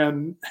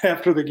 And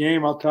after the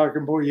game, I'll talk to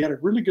him, boy, you had a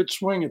really good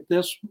swing at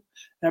this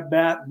at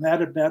bat and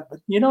that at bat, but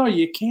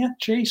you can't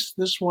chase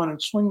this one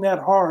and swing that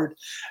hard.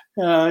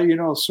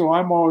 So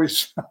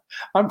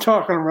I'm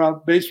talking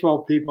around baseball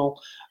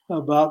people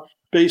about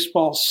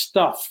baseball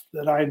stuff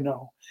that I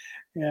know.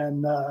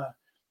 And,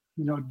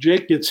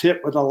 Jake gets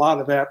hit with a lot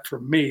of that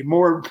from me,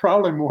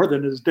 probably more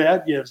than his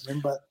dad gives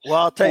him. But well,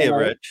 I'll tell you,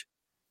 Rich,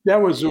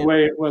 that was the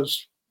way it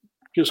was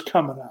just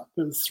coming out.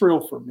 It was a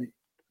thrill for me.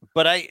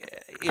 But I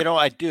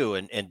do,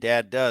 and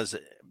Dad does,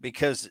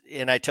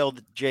 and I tell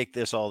Jake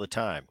this all the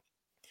time.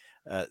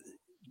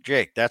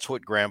 Jake, that's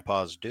what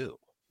grandpas do,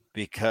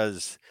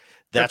 because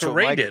that's what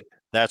Ray did.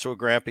 That's what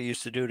Grandpa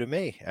used to do to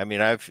me. I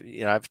mean,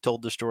 I've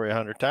told the story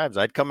 100 times.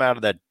 I'd come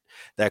out of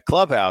that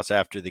clubhouse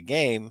after the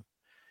game.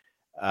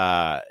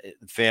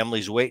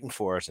 Family's waiting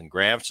for us, and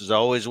Gramps is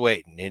always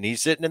waiting, and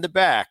he's sitting in the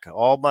back.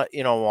 All my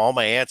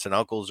aunts and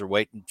uncles are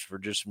waiting for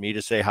just me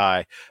to say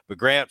hi, but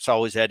Gramps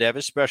always had to have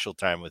a special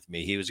time with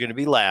me. He was going to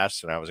be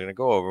last, and I was going to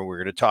go over, and we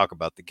were going to talk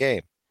about the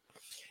game.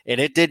 And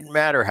it didn't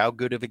matter how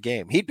good of a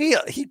game. He'd be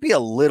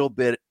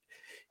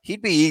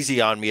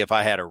easy on me if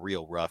I had a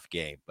real rough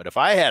game, but if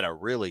I had a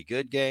really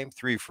good game,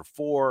 3 for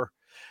 4,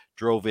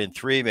 drove in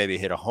 3, maybe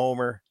hit a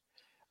homer,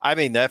 I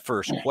mean, that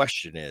first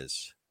question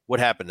is, what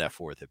happened that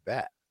fourth at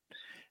bat?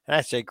 And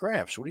I say,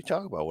 Gramps, what are you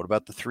talking about? What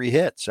about the 3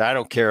 hits? I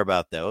don't care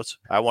about those.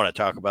 I want to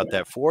talk about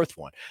that fourth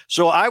one.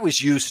 So I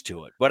was used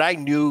to it, but I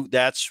knew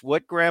that's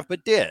what Grandpa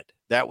did.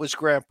 That was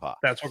Grandpa.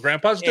 That's what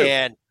grandpas do.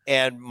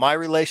 And my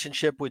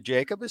relationship with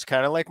Jacob is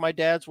kind of like my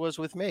dad's was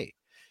with me.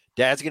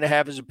 Dad's going to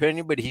have his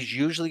opinion, but he's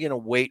usually going to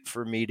wait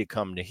for me to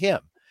come to him.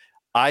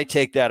 I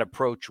take that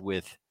approach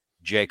with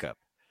Jacob.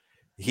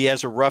 He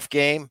has a rough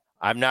game.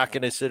 I'm not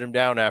going to sit him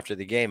down after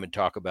the game and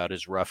talk about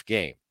his rough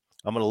game.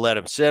 I'm going to let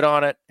him sit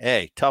on it.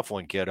 Hey, tough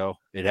one, kiddo.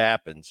 It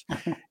happens.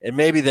 And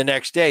maybe the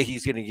next day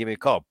he's going to give me a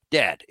call.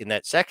 Dad, in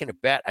that second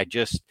at bat, I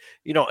just,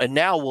 and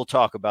now we'll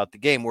talk about the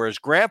game. Whereas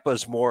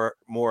Grandpa's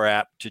more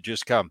apt to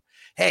just come,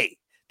 hey,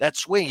 that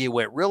swing, you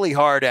went really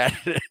hard at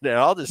it. And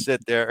I'll just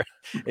sit there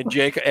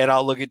and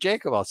I'll look at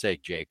Jacob. I'll say,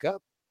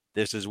 Jacob,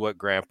 this is what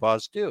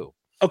grandpas do.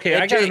 Okay,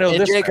 I got to know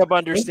this. Jacob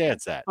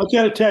understands that. I've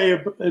got to tell you,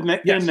 in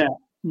that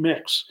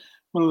mix,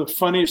 one of the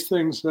funniest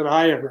things that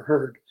I ever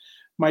heard,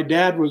 my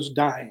dad was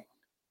dying.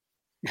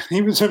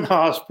 He was in the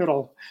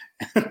hospital.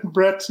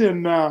 Brett's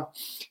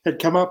had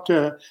come up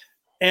to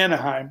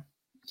Anaheim.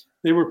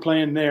 They were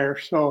playing there.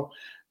 So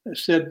I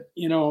said,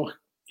 he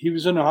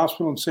was in the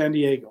hospital in San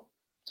Diego.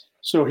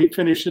 So he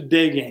finished the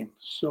day game.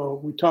 So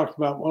we talked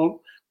about,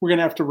 well, we're going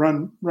to have to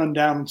run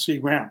down and see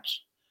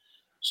Gramps.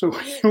 So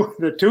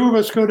the two of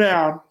us go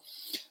down.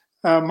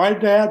 My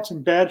dad's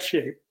in bad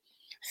shape.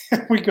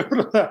 we go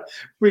to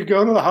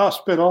the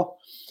hospital,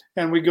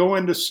 and we go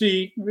in to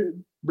see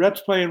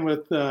Brett's playing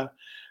with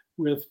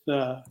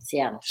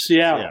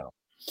Seattle.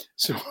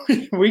 So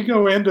we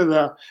go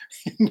into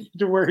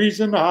where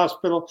he's in the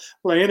hospital,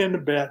 laying in the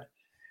bed,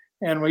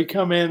 and we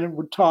come in and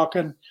we're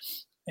talking,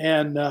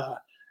 and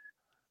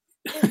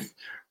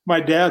my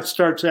dad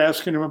starts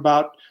asking him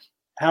about,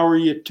 how are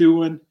you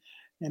doing?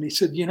 And he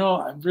said,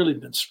 I've really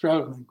been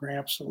struggling,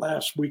 Gramps, the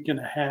last week and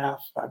a half.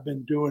 I've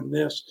been doing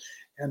this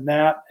and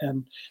that.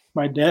 And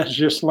my dad's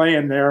just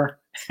laying there,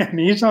 and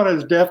he's on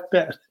his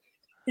deathbed.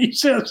 He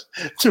says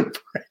to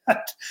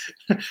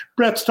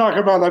Brett's talking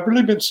about, I've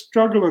really been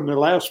struggling the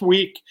last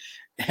week.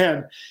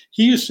 And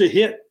he used to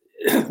hit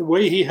the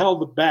way he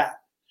held the bat.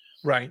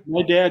 Right.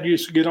 My dad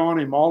used to get on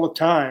him all the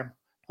time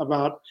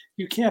about,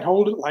 you can't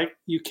hold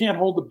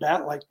the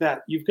bat like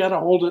that. You've got to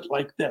hold it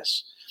like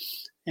this.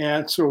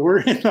 And so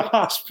we're in the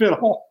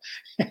hospital,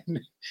 and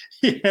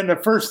the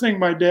first thing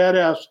my dad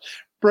asked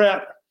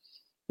Brett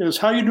is,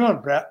 how you doing,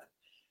 Brett?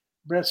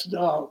 Brett said,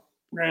 oh,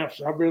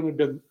 Ramps, I've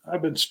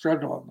been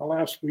struggling the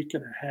last week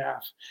and a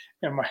half.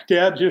 And my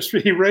dad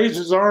he raised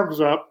his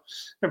arms up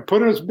and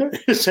put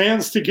his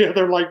hands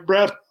together like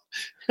Brett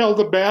held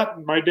the bat.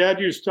 And my dad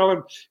used to tell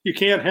him, you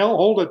can't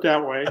hold it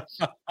that way.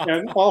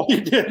 And all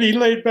he did, he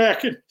laid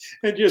back and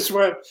just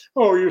went,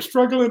 oh, you're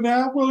struggling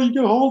now? Well, you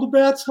can hold the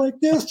bats like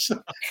this.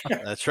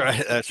 That's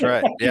right. That's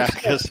right. Yeah,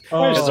 because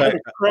I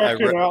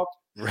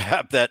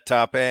wrap that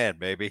top hand,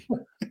 baby.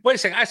 Wait a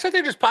second. I said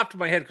they just popped in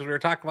my head because we were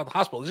talking about the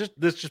hospital.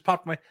 This just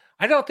popped in my.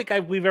 I don't think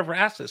we've ever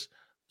asked this.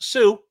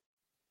 Sue,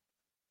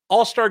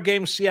 All-Star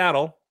Game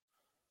Seattle.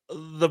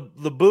 The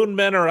Boone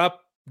men are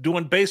up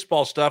doing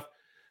baseball stuff.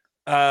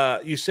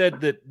 You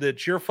said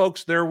that your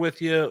folks there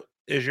with you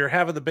as you're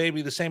having the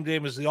baby the same day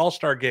as the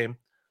All-Star Game.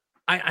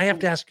 I have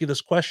to ask you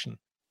this question.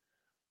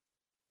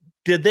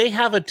 Did they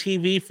have a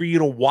TV for you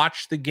to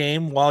watch the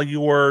game while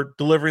you were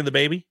delivering the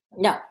baby?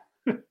 No.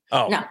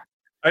 Oh, no.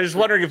 I was just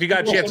wondering if you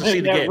got a chance to see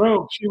the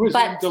game. She was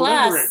but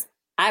delivering. Plus,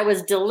 I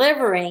was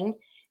delivering,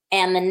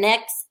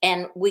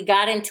 and we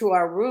got into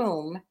our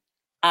room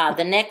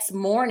the next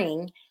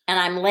morning, and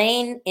I'm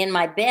laying in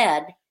my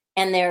bed,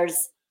 and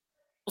there's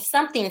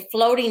something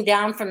floating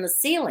down from the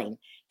ceiling.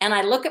 And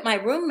I look at my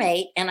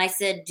roommate, and I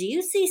said, do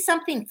you see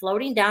something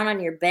floating down on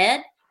your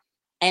bed?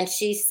 And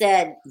she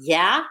said,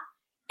 yeah.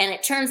 And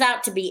it turns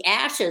out to be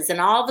ashes,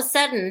 and all of a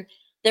sudden,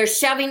 they're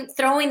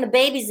throwing the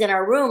babies in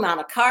our room on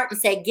a cart and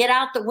say, get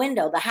out the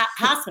window. The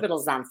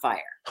hospital's on fire.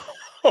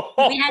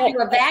 We had to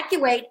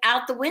evacuate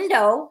out the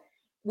window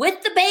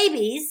with the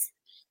babies.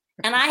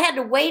 And I had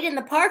to wait in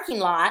the parking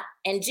lot.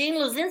 And Gene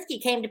Luzinski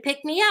came to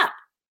pick me up.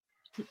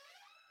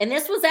 And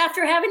this was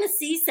after having a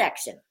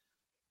C-section.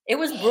 It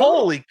was brutal.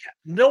 Holy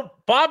no,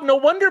 Bob, no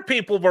wonder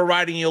people were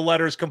writing you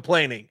letters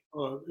complaining.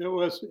 It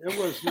was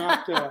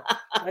not,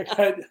 I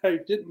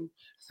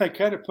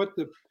kind of put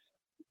the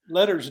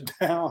letters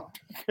down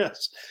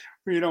because,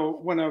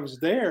 when I was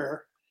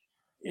there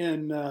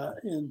in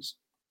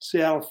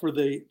Seattle for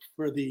the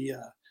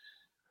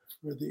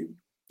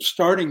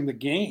starting the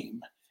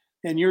game,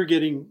 and you're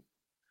getting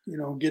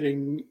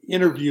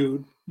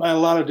interviewed by a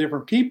lot of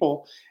different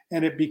people,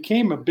 and it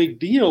became a big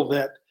deal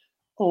that,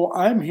 oh,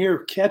 I'm here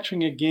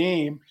catching a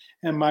game,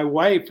 and my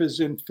wife is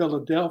in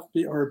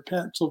Philadelphia or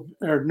Pennsylvania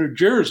or New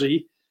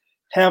Jersey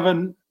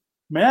having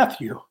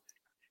Matthew.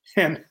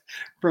 And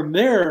from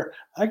there,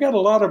 I got a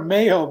lot of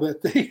mail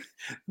that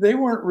they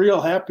weren't real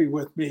happy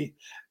with me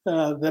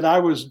that I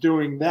was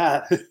doing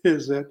that.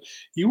 Is that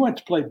you went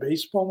to play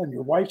baseball and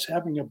your wife's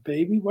having a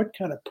baby? What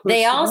kind of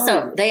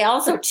person? They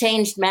also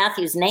changed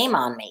Matthew's name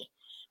on me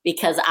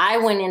because I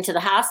went into the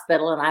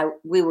hospital and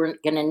we were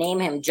going to name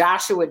him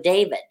Joshua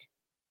David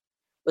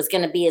was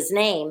going to be his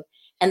name,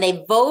 and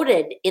they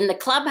voted in the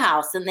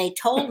clubhouse and they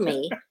told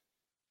me.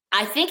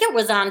 I think it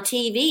was on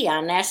TV,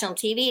 on national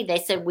TV. They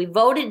said, we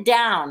voted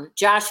down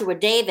Joshua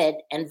David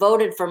and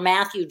voted for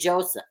Matthew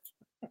Joseph.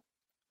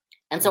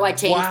 And so I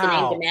changed the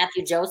name to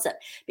Matthew Joseph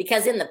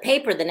because in the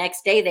paper the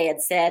next day they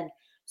had said,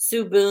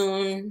 Sue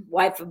Boone,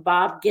 wife of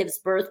Bob, gives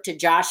birth to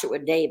Joshua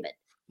David.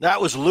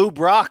 That was Lou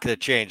Brock that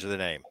changed the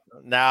name.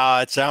 No,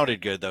 it sounded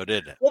good though,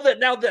 didn't it? Well,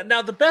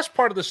 now the best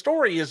part of the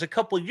story is a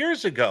couple of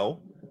years ago,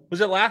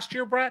 was it last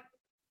year, Brett?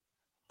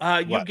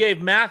 You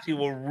gave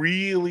Matthew a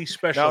really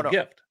special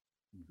gift.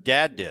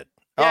 Dad did.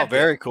 Dad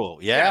very cool.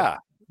 Yeah.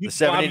 The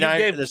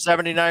 79 the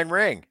 79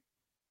 ring.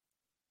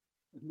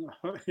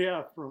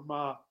 Yeah, from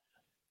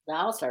the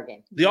All-Star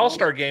game. The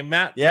All-Star game.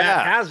 Matt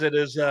has it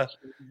as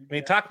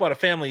talk about a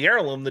family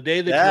heirloom. The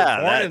day that you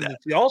were born, and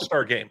it's the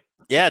All-Star game.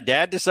 Yeah,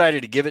 Dad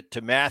decided to give it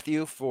to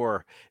Matthew it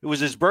was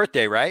his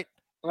birthday, right?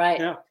 Right.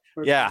 Yeah.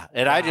 Yeah.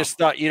 And I just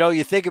thought,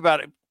 you think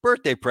about it,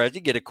 birthday present,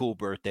 you get a cool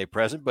birthday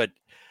present, but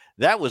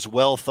that was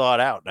well thought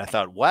out. And I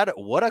thought, what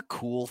a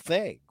cool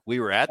thing. We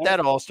were at that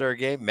All-Star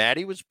game.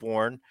 Maddie was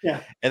born.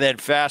 Yeah. And then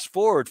fast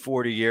forward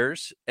 40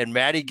 years and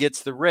Maddie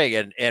gets the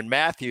ring. And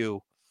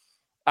Matthew,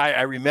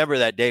 I remember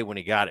that day when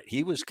he got it.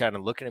 He was kind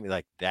of looking at me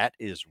like, that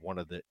is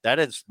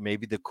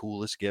maybe the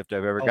coolest gift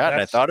I've ever gotten.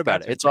 I thought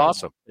about it. It's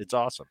awesome. It's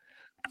awesome.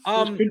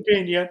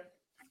 Convenient.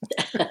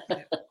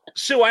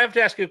 Sue, I have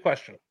to ask you a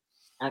question.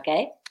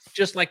 Okay.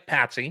 Just like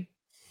Patsy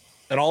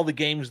and all the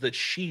games that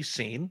she's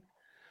seen,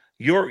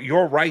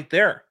 you're right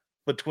there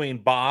between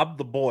Bob,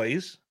 the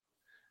boys,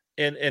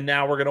 and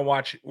now we're gonna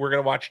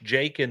watch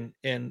Jake and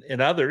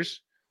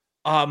others.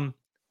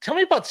 Tell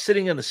me about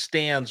sitting in the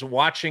stands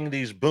watching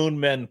these Boone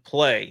men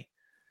play.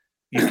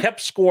 You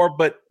kept score,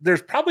 but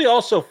there's probably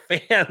also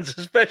fans,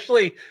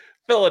 especially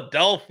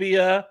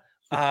Philadelphia,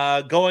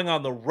 going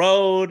on the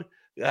road,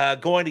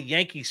 going to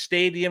Yankee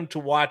Stadium to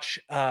watch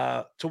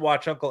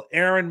Uncle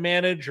Aaron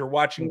manage or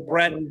watching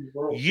Brett.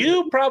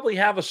 You probably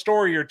have a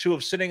story or two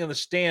of sitting in the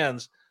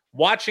stands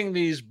watching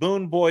these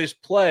Boone boys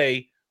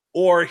play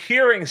or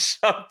hearing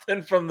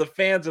something from the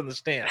fans in the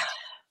stands.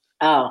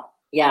 Oh,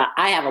 yeah.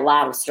 I have a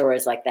lot of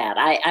stories like that.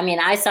 I mean,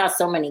 I saw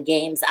so many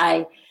games.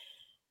 I'm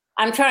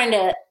trying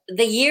to,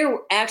 the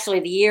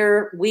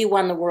year we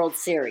won the World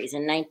Series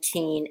in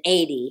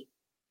 1980,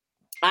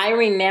 I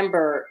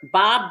remember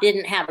Bob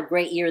didn't have a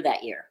great year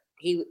that year.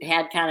 he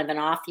had kind of an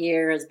off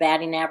year. His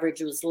batting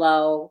average was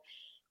low.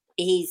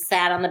 He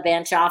sat on the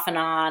bench off and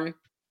on.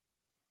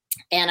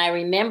 And I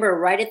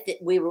remember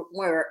we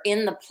were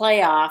in the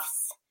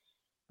playoffs,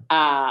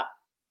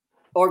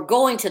 or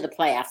going to the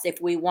playoffs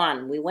if we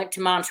won. We went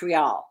to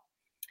Montreal.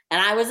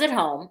 And I was at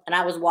home, and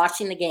I was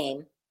watching the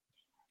game.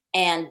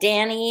 And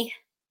Danny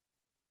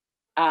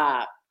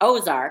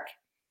Ozark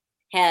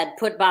had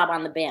put Bob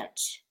on the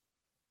bench.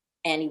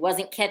 And he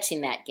wasn't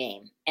catching that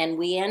game. And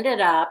we ended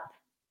up,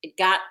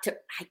 I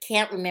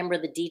can't remember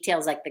the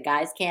details like the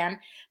guys can,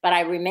 but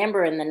I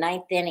remember in the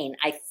 9th inning,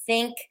 I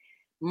think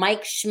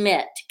Mike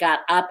Schmidt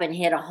got up and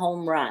hit a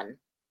home run,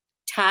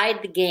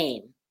 tied the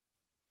game.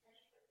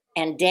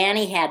 And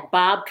Danny had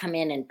Bob come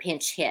in and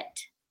pinch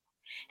hit.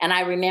 And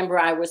I remember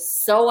I was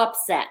so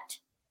upset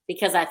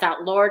because I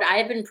thought, Lord, I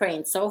have been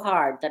praying so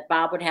hard that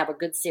Bob would have a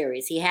good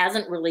series. He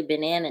hasn't really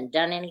been in and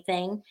done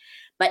anything.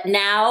 But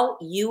now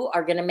you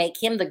are going to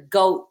make him the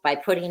GOAT by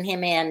putting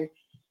him in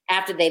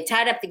after they've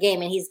tied up the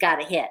game and he's got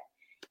a hit.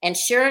 And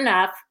sure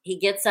enough, he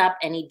gets up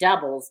and he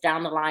doubles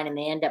down the line and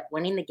they end up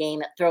winning the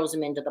game. It throws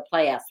him into the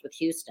playoffs with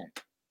Houston.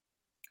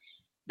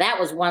 That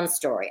was one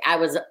story. I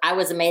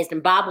was amazed.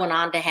 And Bob went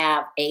on to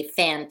have a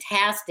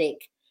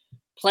fantastic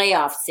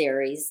playoff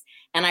series.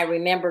 And I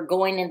remember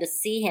going in to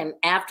see him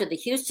after the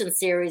Houston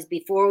series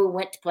before we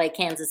went to play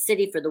Kansas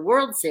City for the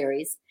World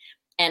Series.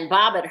 And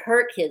Bob had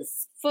hurt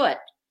his foot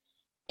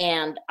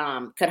and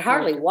could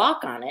hardly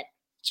walk on it.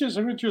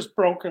 Just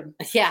broken.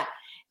 Yeah.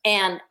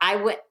 And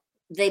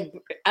they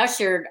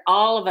ushered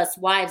all of us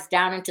wives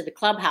down into the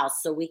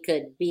clubhouse so we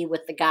could be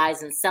with the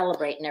guys and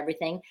celebrate and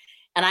everything.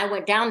 And I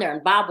went down there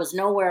and Bob was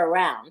nowhere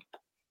around.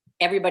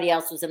 Everybody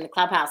else was in the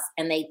clubhouse,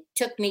 and they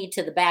took me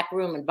to the back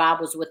room and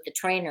Bob was with the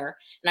trainer.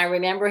 And I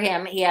remember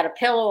he had a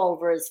pillow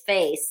over his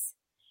face,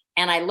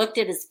 and I looked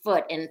at his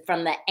foot, and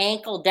from the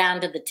ankle down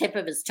to the tip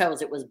of his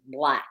toes, it was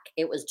black.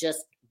 It was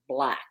just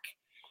black.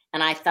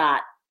 And I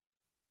thought,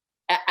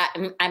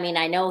 I mean,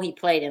 I know he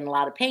played in a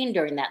lot of pain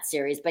during that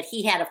series, but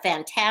he had a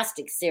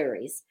fantastic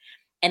series.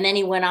 And then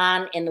he went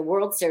on in the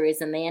World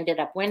Series and they ended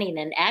up winning.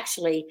 And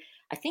actually,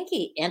 I think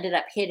he ended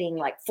up hitting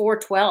like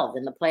 412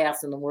 in the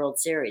playoffs in the World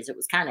Series. It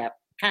was kind of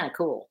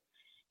cool.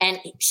 And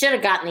he should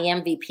have gotten the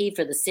MVP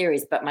for the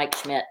series, but Mike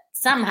Schmidt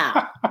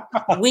somehow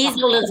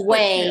weaseled his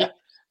way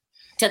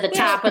to the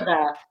top of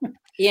the,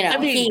 I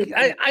mean,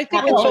 I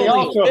think it's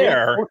only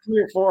fair.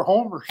 3 or 4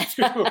 homers,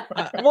 too.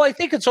 Well, I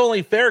think it's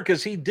only fair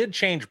because he did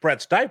change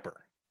Brett's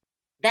diaper.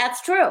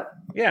 That's true.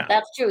 Yeah.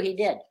 That's true. He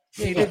did.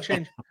 Yeah, he did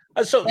change.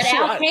 But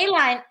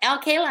Al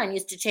Kaline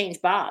used to change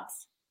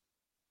Bob's.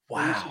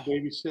 Wow. I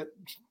used to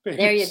babysit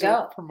There you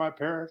go. For my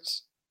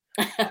parents.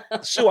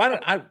 Sue, I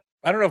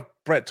don't know if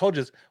Brett told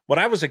you this. When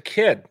I was a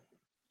kid,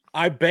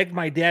 I begged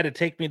my dad to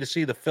take me to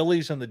see the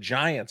Phillies and the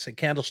Giants at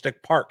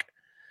Candlestick Park.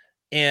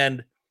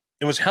 And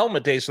it was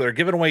helmet day, so they're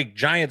giving away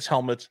Giants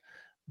helmets,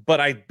 but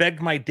I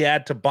begged my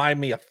dad to buy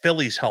me a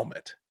Phillies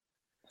helmet.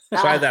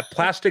 So I had that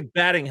plastic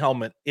batting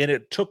helmet, and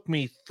it took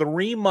me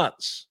 3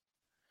 months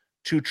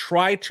to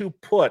try to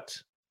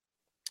put,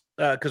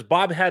 because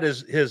Bob had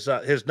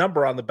his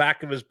number on the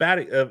back of his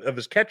of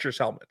his catcher's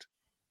helmet.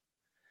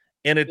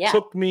 And it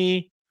took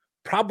me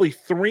probably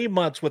 3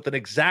 months with an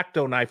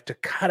X-Acto knife to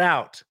cut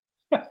out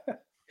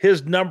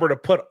his number to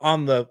put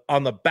on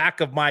the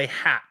back of my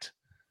hat.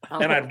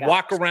 And I'd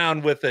walk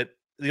around with it.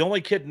 The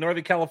only kid in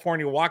Northern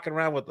California walking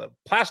around with a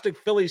plastic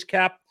Phillies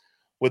cap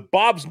with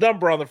Bob's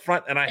number on the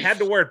front, and I had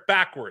to wear it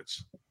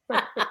backwards,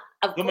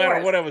 no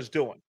matter what I was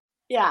doing.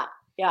 Yeah.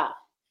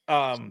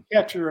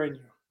 Catcher in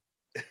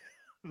you.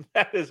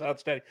 That is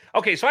outstanding.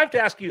 Okay, so I have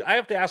to ask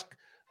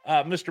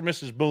Mr. and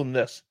Mrs. Boone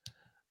this.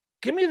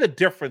 Give me the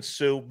difference,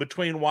 Sue,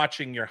 between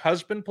watching your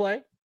husband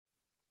play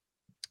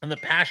and the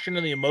passion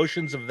and the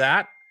emotions of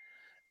that,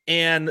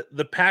 and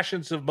the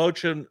passions of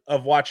emotion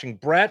of watching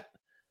Brett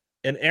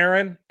and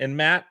Aaron and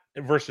Matt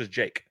versus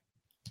Jake.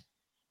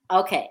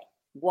 Okay.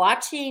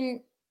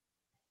 Watching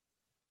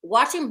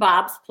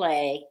Bob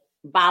play,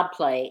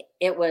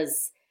 it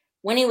was,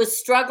 when he was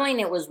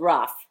struggling, it was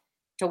rough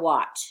to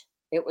watch.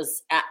 It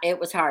was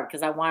hard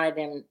because I wanted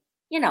him,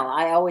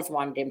 I always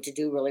wanted him to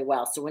do really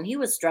well. So when he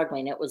was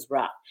struggling, it was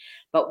rough.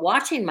 But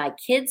watching my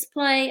kids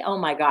play, oh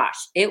my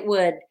gosh, it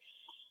would,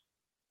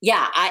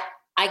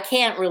 I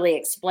can't really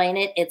explain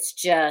it. It's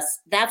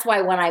just, that's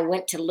why when I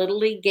went to Little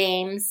League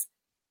games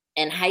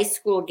and high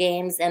school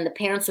games, and the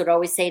parents would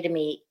always say to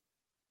me,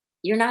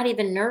 "You're not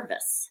even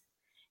nervous."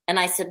 And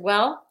I said,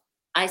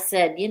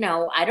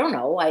 I don't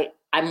know.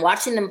 I'm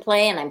watching them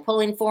play and I'm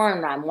pulling for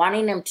them and I'm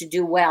wanting them to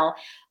do well.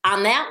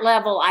 On that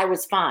level, I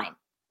was fine,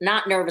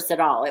 not nervous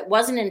at all. It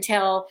wasn't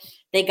until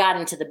they got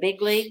into the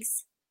big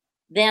leagues,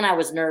 then I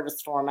was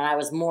nervous for them, and I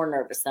was more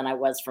nervous than I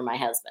was for my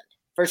husband,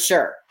 for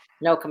sure.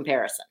 No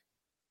comparison.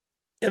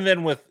 And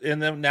then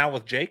now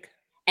with Jake?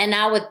 And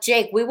now with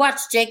Jake, we watch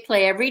Jake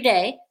play every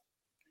day.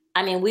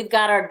 I mean, we've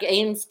got our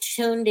games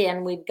tuned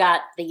in. We've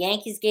got the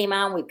Yankees game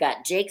on. We've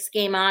got Jake's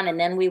game on. And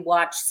then we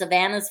watch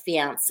Savannah's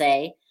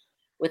fiance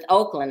with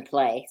Oakland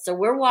play. So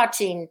we're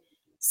watching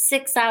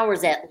 6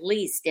 hours at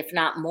least, if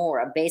not more,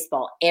 of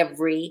baseball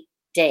every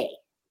day,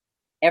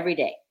 every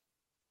day.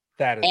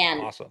 That is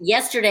And awesome.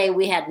 yesterday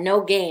we had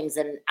no games,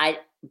 and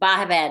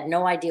Bob had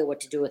no idea what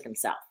to do with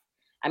himself.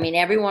 I mean,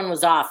 everyone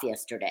was off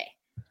yesterday.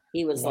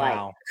 He was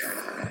like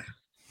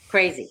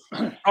crazy.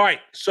 All right,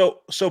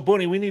 so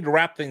Boone, we need to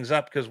wrap things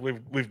up because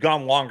we've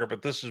gone longer,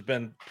 but this has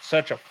been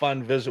such a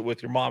fun visit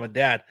with your mom and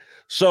dad.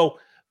 So,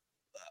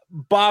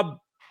 Bob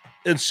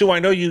and Sue, I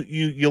know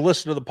you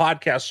listen to the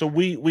podcast, so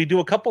we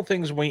do a couple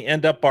things when we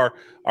end up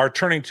our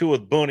turning to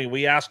with Boone.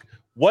 We ask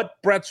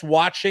what Brett's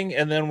watching,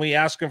 and then we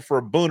ask him for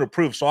a Boone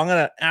approved. So I'm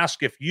going to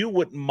ask if you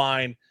wouldn't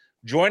mind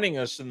joining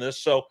us in this.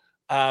 So,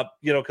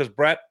 because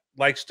Brett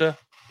likes to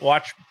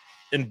watch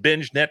and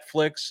binge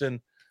Netflix and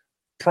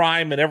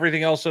Prime and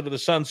everything else under the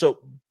sun. So,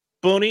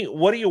 Boone,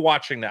 what are you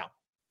watching now?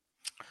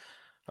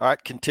 All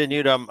right,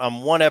 continued.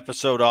 I'm one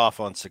episode off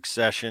on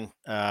Succession.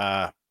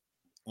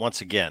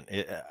 Once again,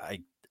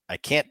 I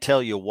can't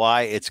tell you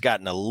why it's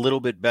gotten a little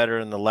bit better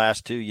in the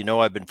last two.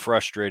 I've been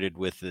frustrated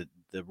with the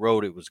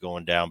road it was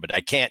going down, but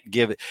I can't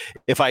give it.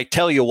 If I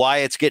tell you why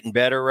it's getting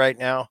better right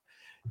now,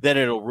 then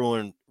it'll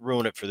ruin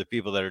it for the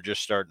people that are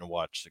just starting to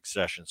watch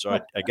Succession. So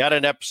I got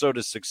an episode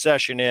of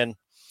Succession in,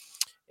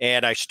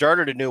 and I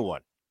started a new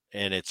one,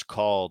 and it's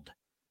called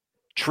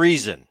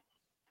Treason.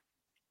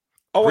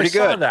 Oh, Pretty I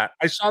saw good. that.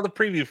 I saw the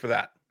preview for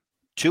that.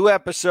 2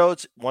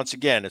 episodes. Once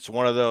again, it's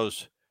one of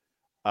those.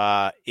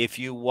 If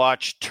you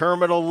watch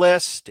Terminal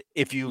List,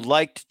 if you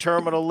liked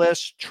Terminal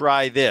List,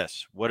 try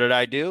this. What did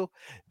I do?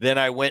 Then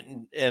I went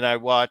and I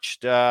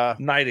watched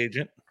Night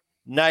Agent.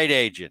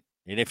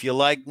 And if you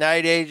like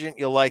Night Agent,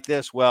 you'll like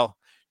this. Well,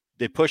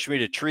 they pushed me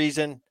to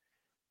Treason.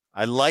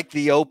 I like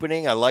the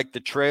opening. I like the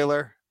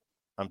trailer.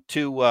 I'm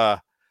 2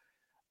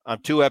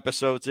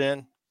 episodes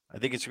in. I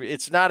think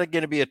it's not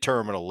going to be a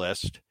Terminal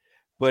List,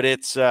 but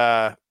it's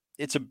a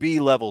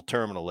B-level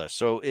Terminal List.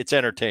 So it's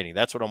entertaining.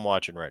 That's what I'm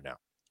watching right now.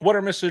 What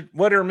are Mr.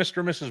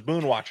 and Mrs.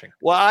 Boone watching?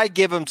 Well, I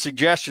give them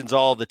suggestions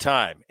all the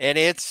time, and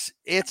it's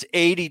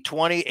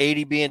 80-20,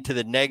 80 being to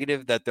the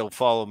negative that they'll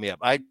follow me up.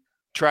 I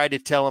try to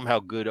tell them how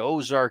good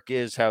Ozark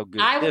is, how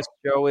good this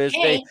show is.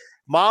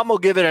 Mom will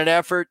give it an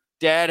effort.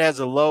 Dad has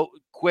a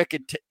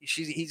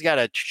he's got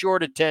a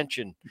short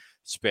attention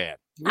span.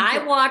 I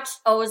watched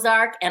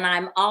Ozark, and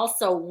I'm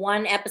also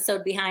 1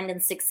 episode behind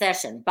in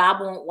Succession. Bob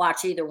won't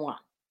watch either one.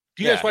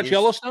 Do you guys watch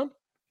Yellowstone?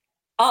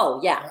 Oh,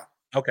 yeah.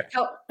 Okay.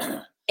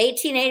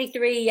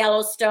 1883,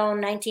 Yellowstone,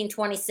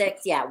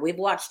 1926. Yeah, we've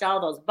watched all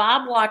those.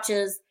 Bob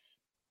watches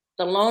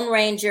The Lone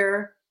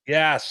Ranger.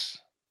 Yes.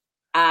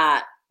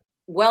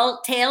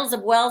 Tales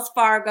of Wells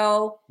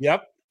Fargo.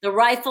 Yep. The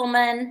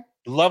Rifleman.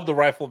 Love The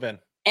Rifleman.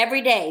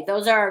 Every day.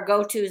 Those are our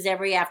go-tos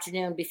every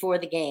afternoon before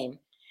the game.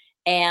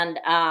 And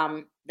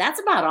that's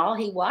about all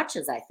he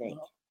watches, I think.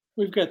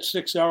 We've got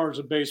 6 hours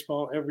of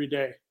baseball every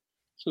day.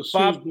 So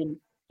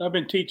I've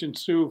been teaching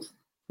Sue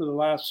for the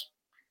last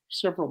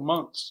several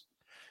months.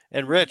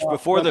 And Rich,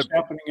 before what's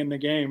happening in the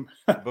game,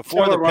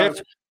 before the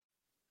pitch,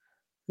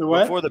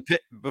 what?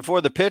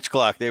 before the pitch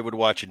clock, they would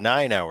watch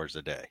 9 hours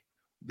a day.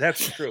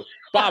 That's true.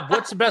 Bob,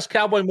 what's the best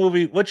cowboy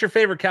movie? What's your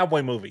favorite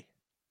cowboy movie?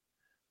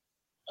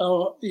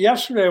 Oh,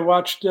 yesterday I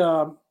watched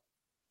Gene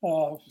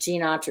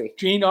Autry.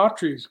 Gene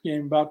Autry's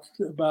game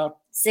about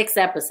 6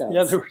 episodes.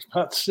 Yeah, there was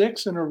about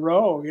 6 in a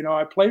row.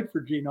 I played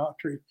for Gene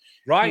Autry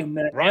in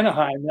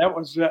Anaheim. That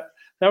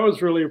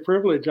was really a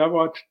privilege.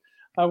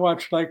 I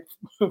watched like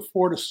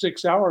 4 to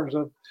 6 hours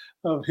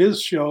of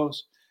his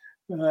shows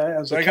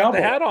as a cowboy. I got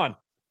the hat on.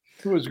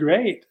 It was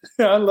great.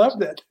 I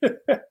loved it.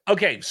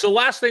 Okay, so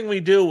last thing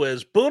we do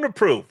is Boone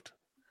approved.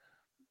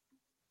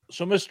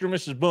 So Mr. and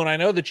Mrs. Boone, I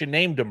know that you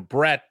named him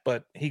Brett,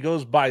 but he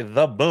goes by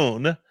the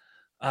Boone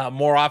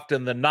more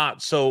often than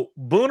not. So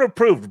Boone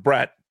approved,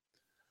 Brett.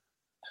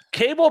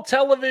 Cable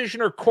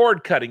television or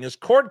cord cutting? Is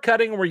cord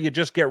cutting where you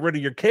just get rid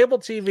of your cable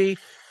TV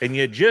and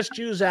you just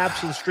use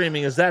apps and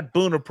streaming? Is that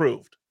Boone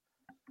approved?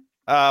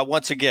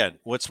 Once again,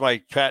 what's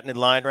my patented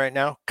line right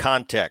now?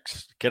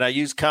 Context. Can I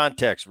use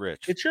context,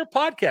 Rich? It's your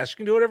podcast. You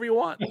can do whatever you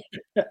want.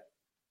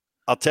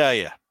 I'll tell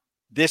you,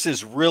 this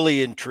is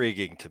really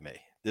intriguing to me,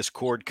 this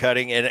cord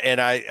cutting.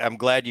 And I'm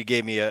glad you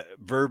gave me a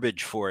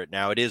verbiage for it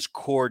now. It is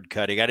cord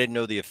cutting. I didn't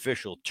know the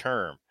official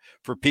term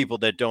for people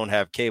that don't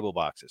have cable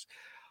boxes.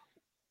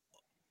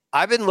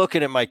 I've been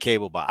looking at my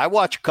cable box. I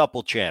watch a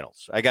couple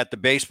channels. I got the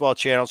baseball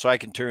channel, so I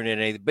can turn in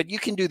anything. But you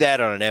can do that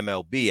on an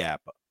MLB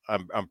app,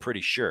 I'm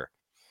pretty sure.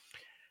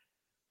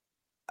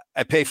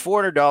 I pay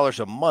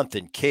 $400 a month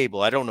in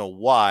cable. I don't know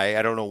why.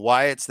 I don't know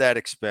why it's that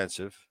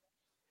expensive.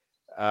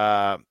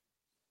 And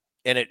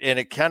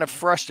it kind of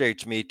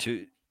frustrates me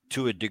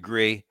to a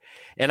degree.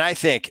 And I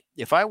think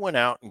if I went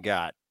out and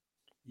got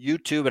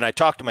YouTube, and I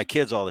talk to my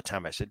kids all the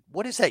time, I said,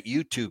 what does that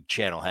YouTube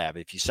channel have?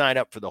 If you sign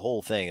up for the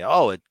whole thing,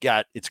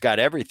 it's got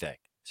everything.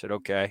 I said,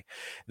 okay.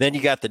 Then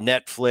you got the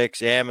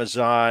Netflix,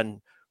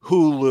 Amazon,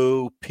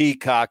 Hulu,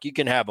 Peacock. You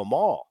can have them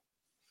all.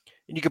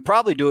 And you could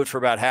probably do it for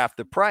about half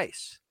the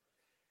price.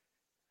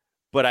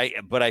 But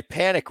I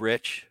panic,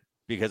 Rich,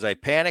 because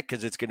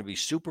it's going to be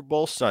Super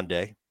Bowl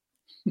Sunday.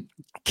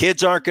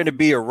 Kids aren't going to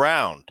be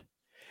around.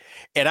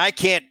 And I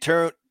can't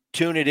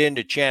tune it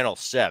into Channel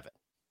 7.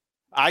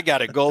 I got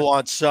to go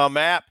on some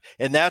app,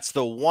 and that's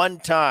the one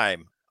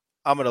time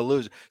I'm going to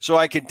lose. So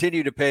I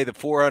continue to pay the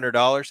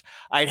 $400.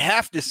 I'd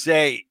have to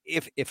say,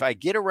 if I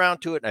get around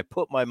to it and I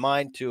put my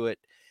mind to it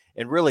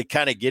and really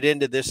kind of get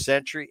into this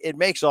century, it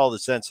makes all the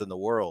sense in the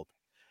world.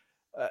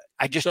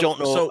 I just don't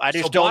know. I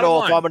just don't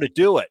know if I'm going to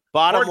do it.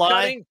 Bottom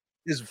line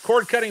is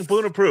cord cutting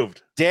Boone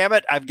approved. Damn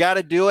it, I've got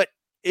to do it.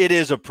 It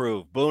is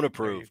approved. Boone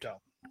approved.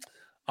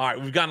 All right,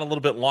 we've gotten a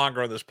little bit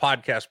longer on this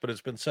podcast, but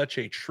it's been such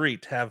a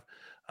treat to have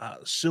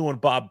Sue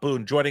and Bob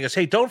Boone joining us.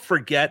 Hey, don't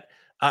forget,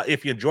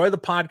 if you enjoy the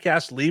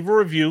podcast, leave a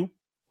review,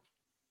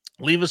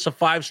 leave us a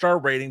 5-star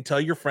rating, tell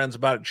your friends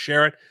about it,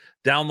 share it,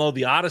 download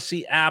the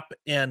Odyssey app,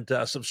 and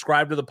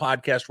subscribe to the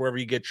podcast wherever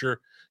you get your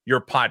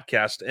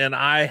podcast. And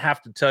I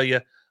have to tell you,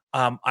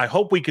 I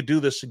hope we could do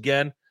this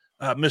again,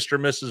 Mr.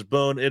 and Mrs.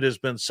 Boone. It has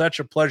been such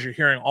a pleasure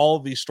hearing all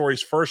of these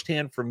stories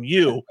firsthand from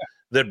you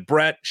that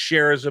Brett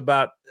shares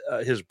about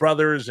his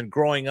brothers and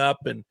growing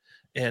up, and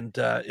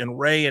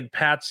Ray and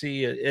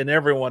Patsy and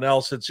everyone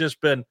else. It's just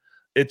been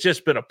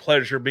a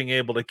pleasure being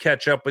able to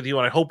catch up with you,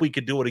 and I hope we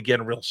could do it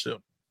again real soon.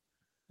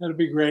 That'd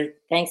be great.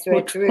 Thanks,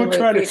 Rich. We'll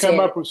try to come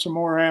up with some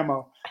more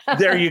ammo.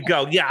 There you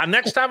go. Yeah,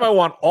 next time I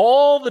want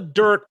all the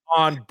dirt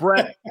on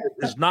Brett that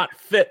is not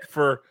fit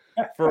for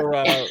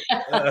the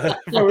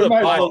there's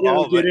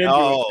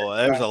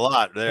a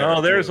lot there.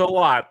 Oh, there's a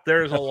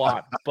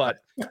lot. But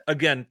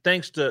again,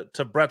 thanks to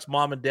Brett's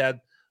mom and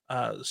dad,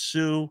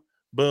 Sue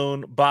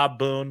Boone, Bob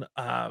Boone.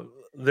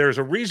 There's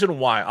a reason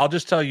why. I'll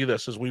just tell you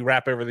this as we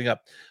wrap everything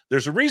up.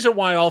 There's a reason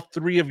why all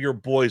three of your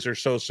boys are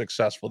so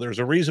successful. There's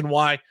a reason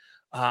why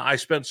I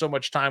spent so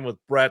much time with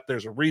Brett.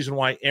 There's a reason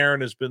why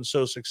Aaron has been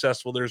so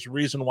successful. There's a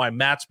reason why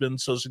Matt's been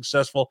so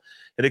successful.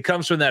 And it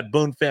comes from that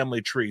Boone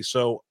family tree.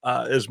 So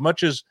as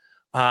much as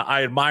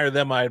I admire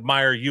them, I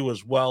admire you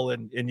as well.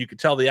 And you can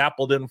tell the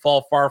apple didn't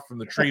fall far from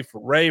the tree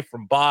for Ray,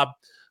 from Bob,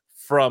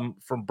 from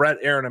Brett,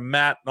 Aaron, and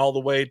Matt, and all the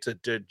way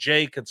to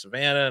Jake and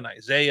Savannah and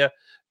Isaiah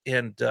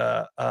and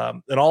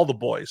all the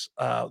boys,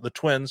 the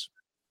twins,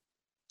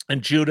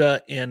 and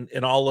Judah and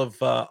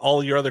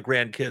all your other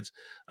grandkids.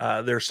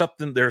 There's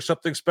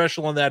something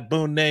special in that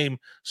Boone name.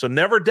 So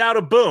never doubt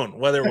a Boone,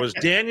 whether it was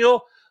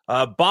Daniel,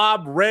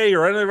 Bob, Ray,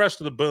 or any of the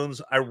rest of the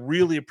Boones. I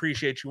really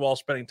appreciate you all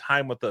spending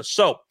time with us.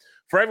 So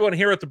for everyone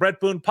here at the Brett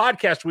Boone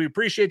Podcast, we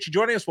appreciate you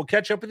joining us. We'll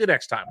catch up with you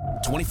next time.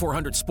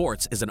 2400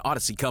 Sports is an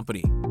Odyssey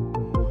company.